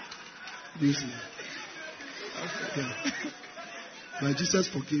 Okay. Yeah. But Jesus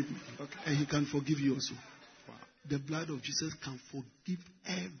forgave me. Okay. And he can forgive you also. Wow. The blood of Jesus can forgive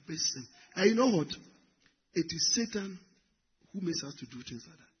every sin. And you know what? It is Satan who makes us to do things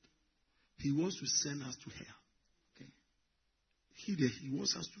like that. He wants to send us to hell. Okay. He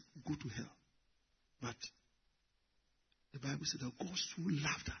wants us to go to hell. But the Bible said that God so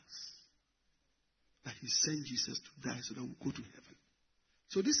loved us that he sent Jesus to die so that we'll go to heaven.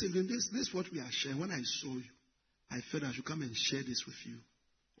 So this evening, this is what we are sharing. When I saw you, I felt I should come and share this with you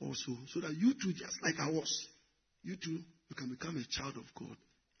also, so that you too, just like I was, you too, you can become a child of God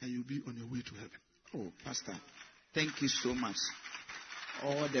and you'll be on your way to heaven. Oh, Pastor, thank you so much.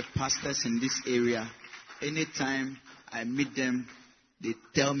 All the pastors in this area, anytime I meet them, they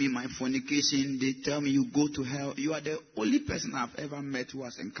tell me my fornication. They tell me you go to hell. You are the only person I've ever met who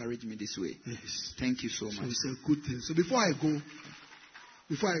has encouraged me this way. Yes. Thank you so much. So it's a good thing. So before I go,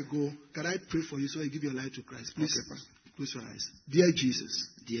 can I pray for you so you give your life to Christ? Please close your eyes. Dear Jesus.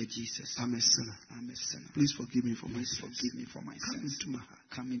 Dear Jesus. I'm a sinner. I'm a sinner. Please forgive me for my sins. Forgive me for my sins. Come into my heart.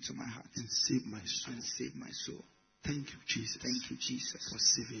 Come into my heart. And save my soul. And save my soul. Thank you, Jesus. Thank you, Jesus. For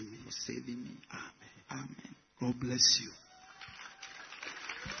saving me. For saving me. Amen. Amen. God bless you.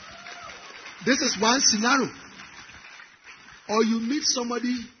 This is one scenario. Or you meet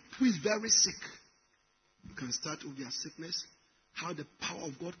somebody who is very sick. You can start with their sickness, how the power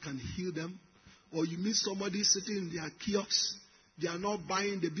of God can heal them. Or you meet somebody sitting in their kiosks. They are not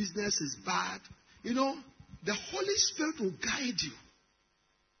buying, the business is bad. You know, the Holy Spirit will guide you.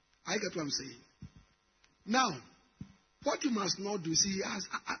 I get what I'm saying. Now, what you must not do, see,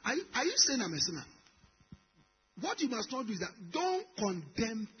 are you saying I'm a sinner? What you must not do is that don't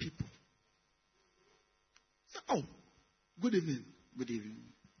condemn people. Oh, good evening. Good evening.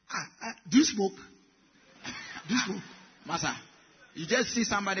 Do you smoke? Do you smoke? Master, you just see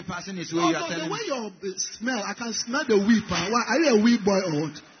somebody passing his way. Oh, no, the way you smell, I can smell the weed. Are you a weed boy or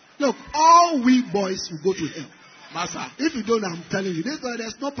what? Look, all weed boys will go to hell. Master. If you don't, I'm telling you.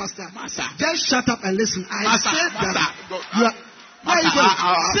 There's no pastor. Master. Just shut up and listen. I said that. Where are you going?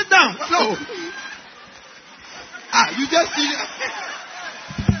 Sit down. No. You just see.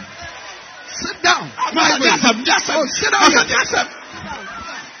 Sit down. Sit down.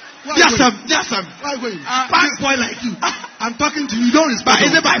 Yes, sir. Why are you going? Bad boy like you. I'm talking to you. You don't respect.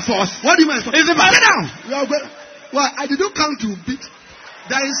 Is it by force? What do you mean? Is it by? Sit down. Well, I didn't come to beat.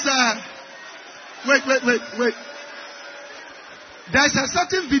 There is wait. There is a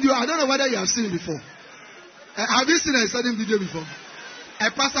certain video. I don't know whether you have seen it before. Have you seen a certain video before?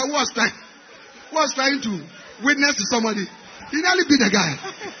 A pastor who was trying to witness to somebody. He nearly beat the guy.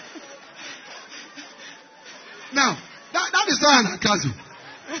 Now, that is not an akazu.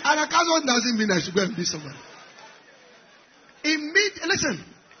 An akazu doesn't mean I should go and beat somebody. Immediately,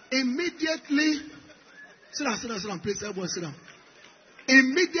 sit down, please, everyone sit down.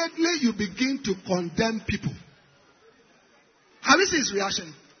 Immediately you begin to condemn people. Have you seen his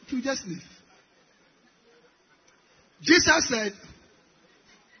reaction? You just leave. Jesus said,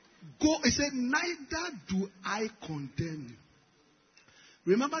 go, he said, neither do I condemn you.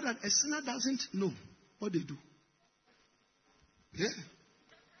 Remember that a sinner doesn't know what they do. Yeah.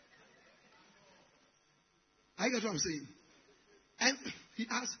 I get what I'm saying. And he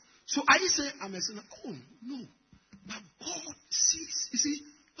asked, so are you saying I'm a sinner? Oh, no. But God sees. You see,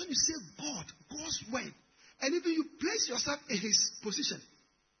 when you say God, God's word, and even you place yourself in his position,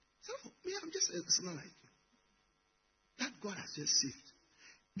 so me, I'm just a sinner like you. That God has just saved.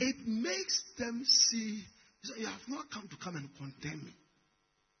 It makes them see, so you have not come and condemn me.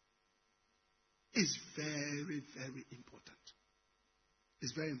 It's very, very important.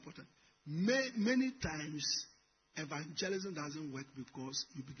 It's very important. Many times, evangelism doesn't work because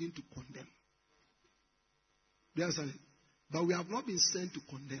you begin to condemn. Do you understand? But we have not been sent to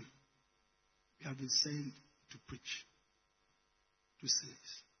condemn. We have been sent to preach to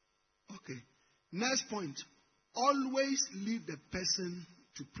sinners. Okay. Next point. Always leave the person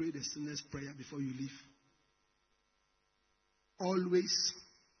to pray the sinner's prayer before you leave. Always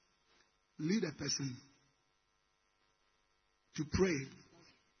leave the person to pray.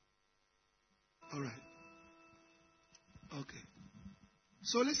 All right. Okay.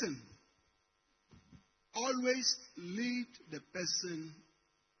 So listen. Always lead the person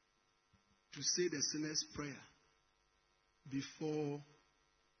to say the sinner's prayer before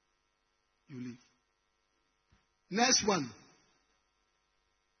you leave. Next one.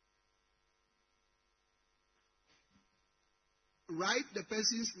 Write the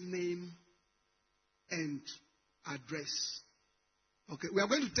person's name and address. Okay, we are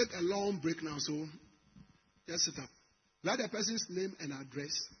going to take a long break now, so just sit up. Write the person's name and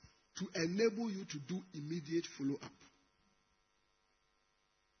address to enable you to do immediate follow-up.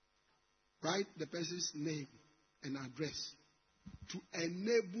 Write the person's name and address to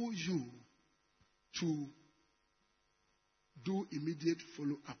enable you to do immediate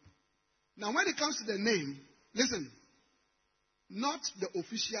follow-up. Now, when it comes to the name, listen, not the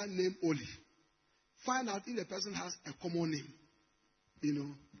official name only. Find out if the person has a common name. You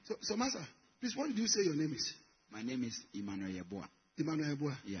know. So Master, please, what did you say your name is? My name is Emmanuel Yeboah. Emmanuel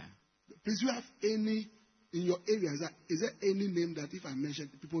Yeboah. Yeah. Please, do you have any in your area? Is there any name that if I mention,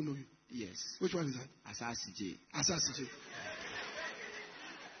 people know you? Yes. Which one is that? Asasije. Asasije.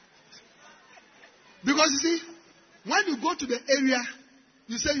 Because you see, when you go to the area,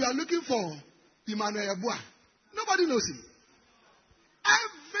 you say you are looking for Emmanuel Yeboah. Nobody knows him.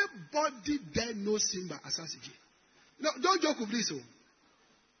 Everybody there knows him by Asasije. No, don't joke with this.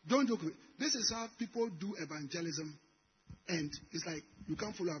 Don't joke with it. This is how people do evangelism. And it's like you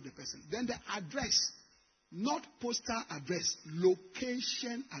can't follow up the person. Then the address, not postal address,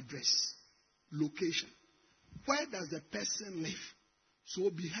 location address. Location. Where does the person live?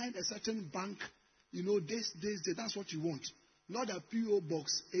 So behind a certain bank, you know, this, that's what you want. Not a P.O.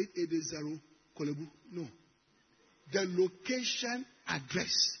 Box 8880 Kolebu. No. The location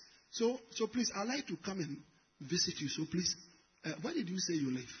address. So please, I'd like to come and visit you. So please, where did you say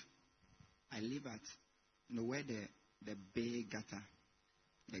you live? I live at, where the big gutter.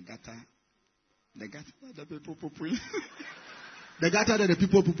 The gutter that the people poo in. The gutter that the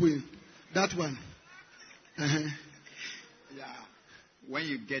people poo in. That one. Uh-huh. Yeah. When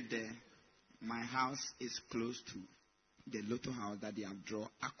you get there, my house is close to the Lotto house that they have drawn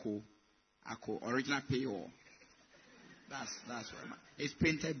Ako original payor. That's where it's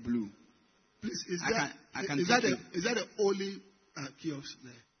painted blue. Please, is that the only kiosk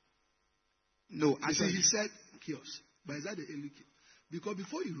there? No, actually, he said kiosk, but is that the only kiosk? Because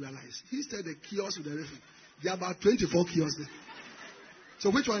before you realize, he said the kiosk with the reference. There are about 24 kiosks there.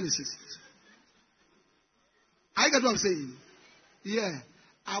 So which one is it? I get what I'm saying. Yeah.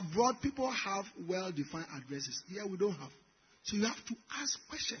 Abroad, people have well-defined addresses. Here, we don't have. So you have to ask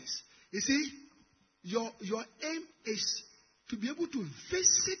questions. You see, your aim is to be able to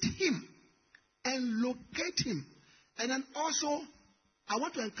visit him and locate him. And then also, I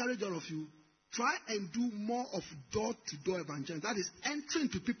want to encourage all of you, try and do more of door-to-door evangelism. That is, entering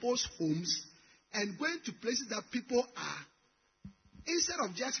to people's homes and going to places that people are. Instead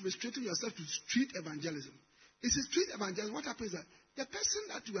of just restricting yourself to street evangelism. It's a street evangelism. What happens is that the person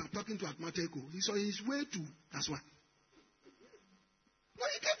that we are talking to at Mateko, he's on his way to, that's why. No,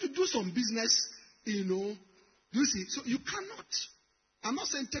 you get to do some business, you see. So you cannot, I'm not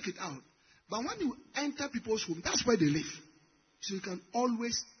saying take it out, but when you enter people's home, that's where they live. So you can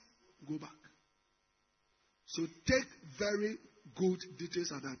always go back. So take very good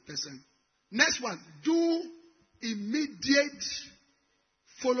details of that person. Next one, do immediate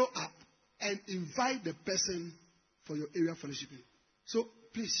follow-up and invite the person for your area fellowshipping. So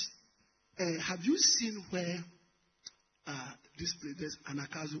please, have you seen where this place, there's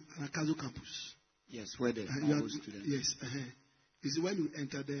Anakazo campus? Yes, where the Bible students. Yes. Is when you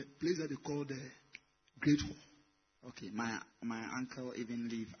enter the place that they call the Great Hall. Okay, my uncle even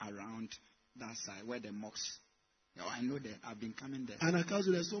live around that side where the mosques. Oh, I know that. I've been coming there.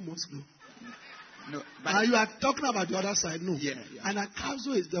 Anakazo, there's no mosque, no. No, but you are talking about the other side, no. Yeah.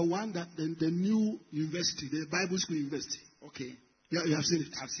 Anakazo is the one that the new university, the Bible school university. Okay. Yeah, you have seen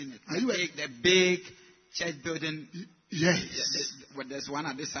it. I've seen it. Are the big church building. Yes. There's one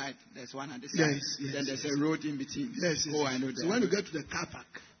at this side. There's one at this side. Yes. Then there's a road in between. Yes. Oh, I know that. So when you get to the car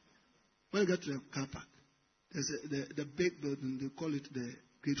park, there's the big building. They call it the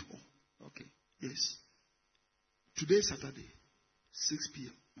Great Hall. Okay. Yes. Today, Saturday, 6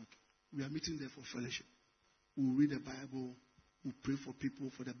 p.m. Okay. We are meeting there for fellowship. We'll read the Bible. We'll pray for people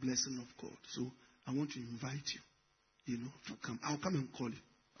for the blessing of God. So I want to invite you, to come. I'll come and call you.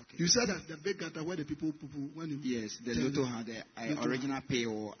 Okay. You said that the big gutter where the people when you yes, the Lotto had the original pay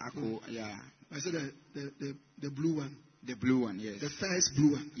or Ako, yeah. I said the blue one. The blue one, yes. The first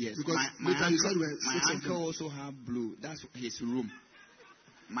blue one. Yes. Because my uncle also have blue. That's his room.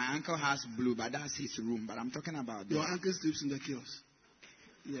 My uncle has blue, but that's his room. But I'm talking about your uncle sleeps in the kiosk.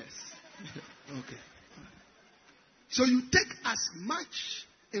 Yes. Okay. So you take as much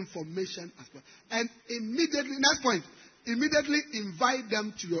information as possible. And immediately, next point, immediately invite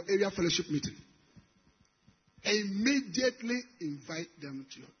them to your area fellowship meeting. Immediately invite them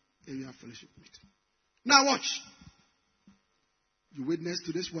to your area fellowship meeting. Now watch. You witness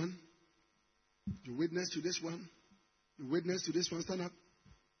to this one. You witness to this one. You witness to this one. Stand up.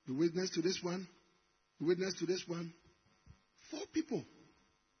 You witness to this one. You witness to this one. 4 people.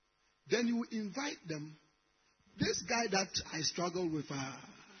 Then you invite them. This guy that I struggled with,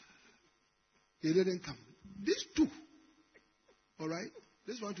 he didn't come. These 2. All right?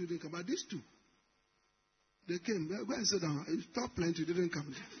 This one didn't come, but these 2. They came. Go and sit down. Stop playing. You didn't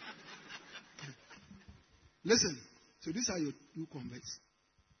come. Listen. So these are your 2 converts.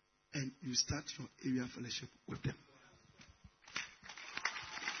 And you start your area fellowship with them.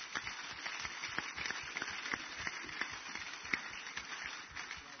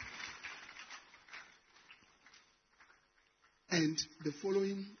 And the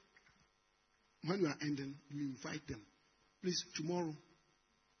following, when you are ending, you invite them. Please, tomorrow,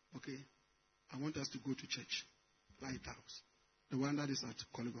 okay, I want us to go to church, Lighthouse, the one that is at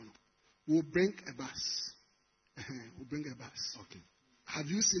Coligono. We'll bring a bus. We'll bring a bus. Okay. Have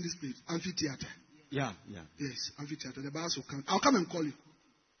you seen this place? Amphitheater. Yeah. Yes, amphitheater. The bus will come. I'll come and call you.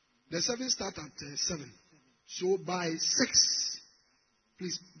 The service starts at 7. So by 6,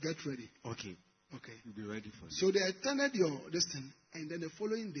 please get ready. Okay. Okay. You'll be ready for it. So they attended your this thing, and then the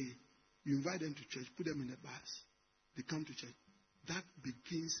following day, you invite them to church, put them in the bus. They come to church. That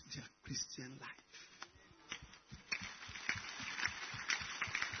begins their Christian life.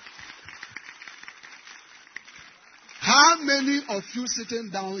 How many of you sitting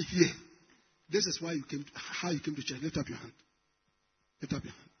down here? This is why you came. How you came to church? Lift up your hand. Lift up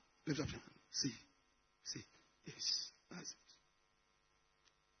your hand. Lift up your hand. See. Yes. That's it.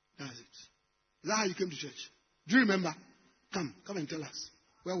 That's it. Is that how you came to church? Do you remember? Come and tell us.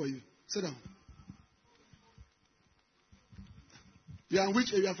 Where were you? Sit down. You are in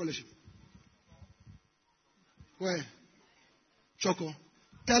which area fellowship? Where? Choco.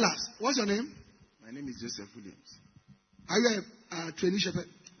 Tell us. What's your name? My name is Joseph Williams. Are you a trainee shepherd?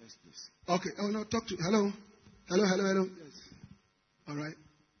 Yes, please. Okay. Oh no, talk to. Hello. Yes. All right.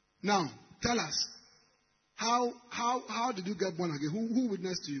 Now, tell us. How did you get born again? Who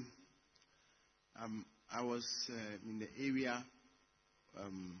witnessed to you? I was in the area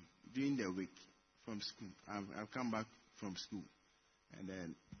during the week from school. I've come back from school, and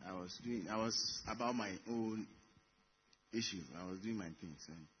then I was about my own issue. I was doing my things,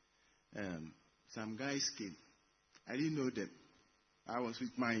 and some guys came. I didn't know them. I was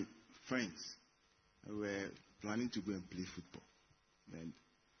with my friends. We were planning to go and play football,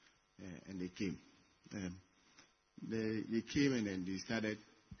 and they came. They came and then they started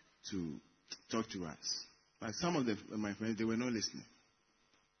to talk to us. But some of my friends, they were not listening.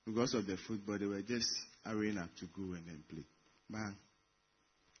 Because of the football, they were just hurrying up to go and then play. But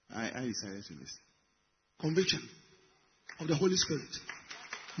I decided to listen. Conviction of the Holy Spirit.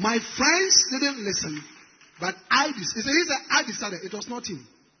 My friends didn't listen, but I decided. It was not him.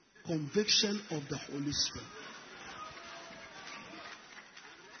 Conviction of the Holy Spirit.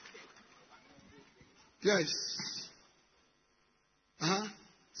 Yes.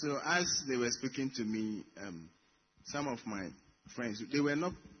 So as they were speaking to me, some of my friends,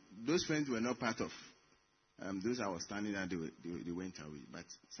 those friends were not part of those I was standing at. They went away, but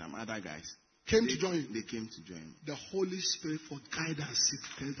some other guys came to join you. They came to join me. The Holy Spirit for guidance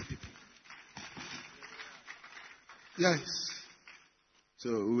tell the people. Yes.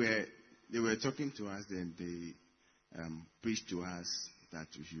 So they were talking to us, then they preached to us that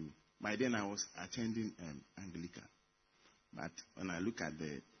if you. By then I was attending Anglican, but when I look at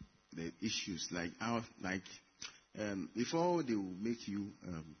the issues, before they will make you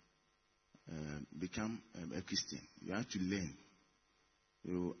become a Christian, you have to learn.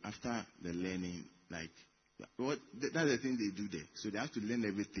 After the learning, that's the thing they do there. So they have to learn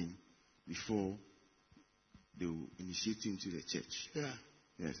everything before they will initiate you into the church. Yeah.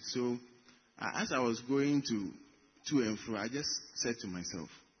 Yes. So as I was going to and fro, I just said to myself,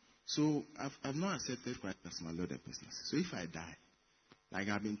 so I've not accepted Christ as my Lord and personal. So if I die,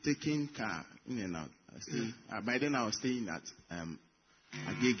 I've been taking car in and out. By then I was staying at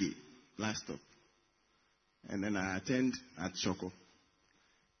Agege, last stop. And then I attend at Choco.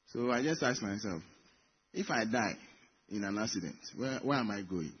 So I just asked myself, if I die in an accident, where am I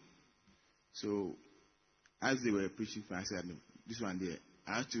going? So as they were preaching, I said, no, this one there,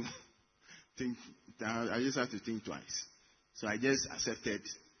 I have to think. I just have to think twice. So I just accepted.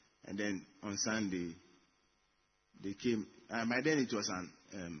 And then on Sunday, they came. By then it was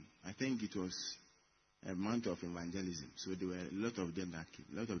I think it was a month of evangelism. So there were a lot of them that came.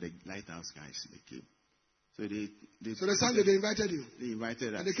 A lot of the Lighthouse guys, they came. So they Sunday they invited you. They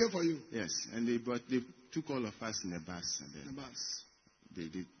invited us. And they came for you. Yes, and they took all of us in a bus, and then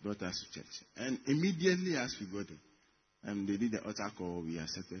they brought us to church. And immediately as we got there, they did the altar call. We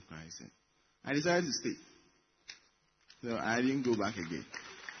accepted Christ. And I decided to stay, so I didn't go back again.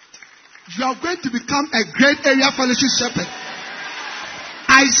 You are going to become a great area fellowship shepherd.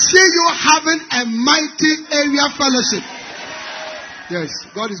 I see you having a mighty area fellowship. Yes,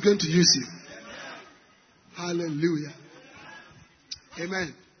 God is going to use you. Hallelujah.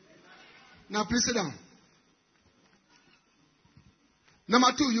 Amen. Now please sit down.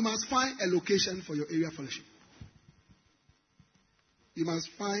 Number 2, you must find a location for your area fellowship. You must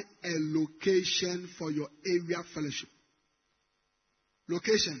find a location for your area fellowship.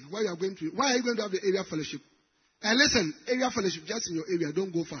 Location, where you are going to. Why are you going to have the area fellowship? And listen, area fellowship just in your area,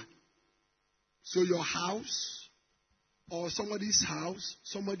 don't go far. So your house, or somebody's house,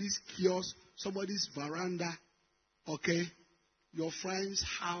 somebody's kiosk, somebody's veranda, okay, your friend's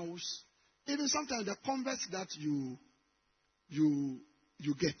house, even sometimes the converts that you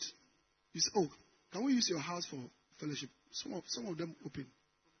get. You say, oh, can we use your house for fellowship? Some of them open.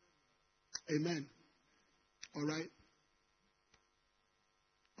 Amen. All right.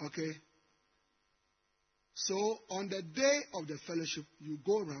 Okay. So on the day of the fellowship, you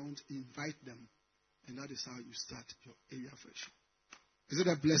go around, invite them, and that is how you start your area fellowship. Is it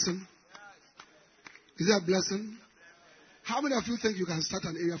a blessing? Is it a blessing? How many of you think you can start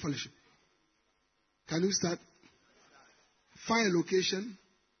an area fellowship? Can you start? Find a location,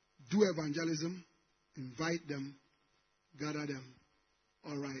 do evangelism, invite them, gather them.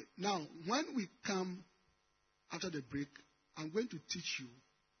 All right. Now, when we come after the break, I'm going to teach you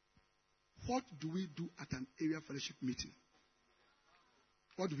what do we do at an area fellowship meeting.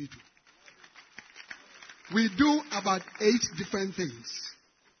 What do we do? We do about 8 different things.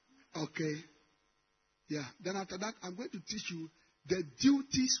 Okay. Yeah. Then after that, I'm going to teach you the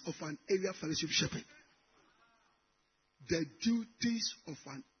duties of an area fellowship shepherd. The duties of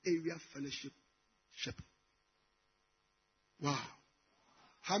an area fellowship shepherd. Wow.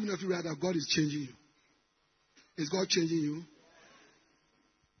 How many of you realize that God is changing you? Is God changing you?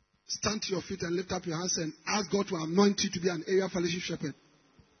 Stand to your feet and lift up your hands and ask God to anoint you to be an area fellowship shepherd.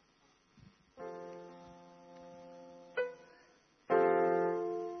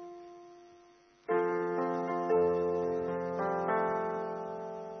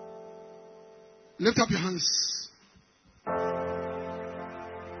 Lift up your hands.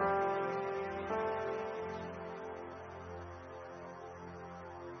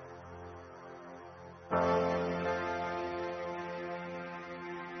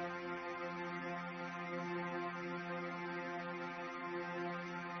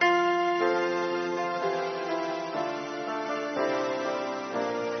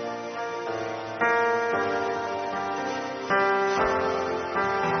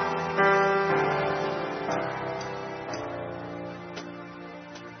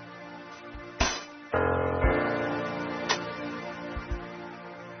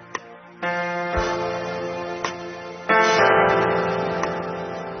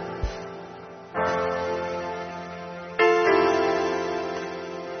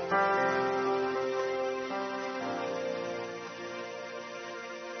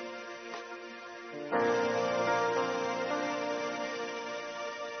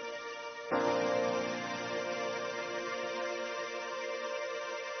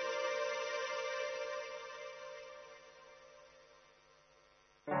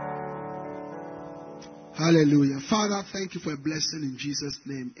 Hallelujah. Father, thank you for a blessing in Jesus'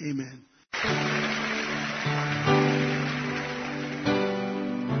 name. Amen.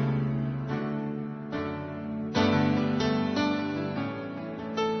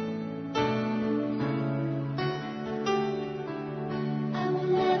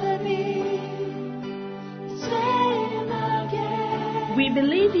 We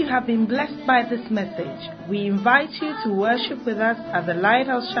believe you have been blessed by this message. We invite you to worship with us at the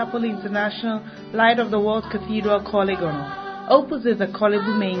Lighthouse Chapel International, Light of the World Cathedral, Kolegono, opposite the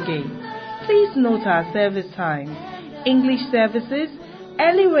Kolebu main gate. Please note our service times. English services,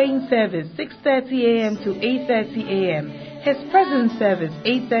 early rain service 6:30 a.m. to 8:30 a.m., His Presence service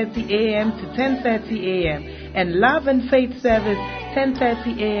 8:30 a.m. to 10:30 a.m., and Love and Faith service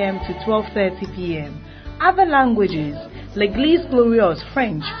 10:30 a.m. to 12:30 p.m. Other languages: L'Église Glorieuse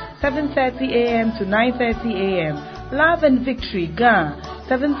French 7:30 a.m. to 9:30 a.m., Love and Victory Ghana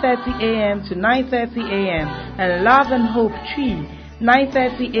 7:30 a.m. to 9:30 a.m., and Love and Hope Tree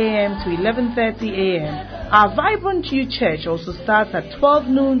 9:30 a.m. to 11:30 a.m. Our Vibrant Youth Church also starts at 12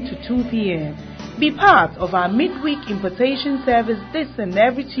 noon to 2 p.m. Be part of our midweek impartation service this and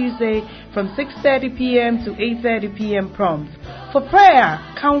every Tuesday from 6:30 p.m. to 8:30 p.m. prompt. For prayer,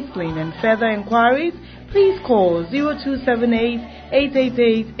 counseling and further inquiries, please call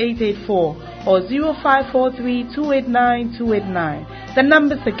 0278-888-884 or 0543-289-289. The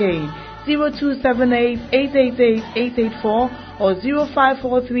numbers again, 0278-888-884 or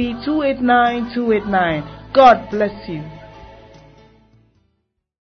 0543-289-289. God bless you.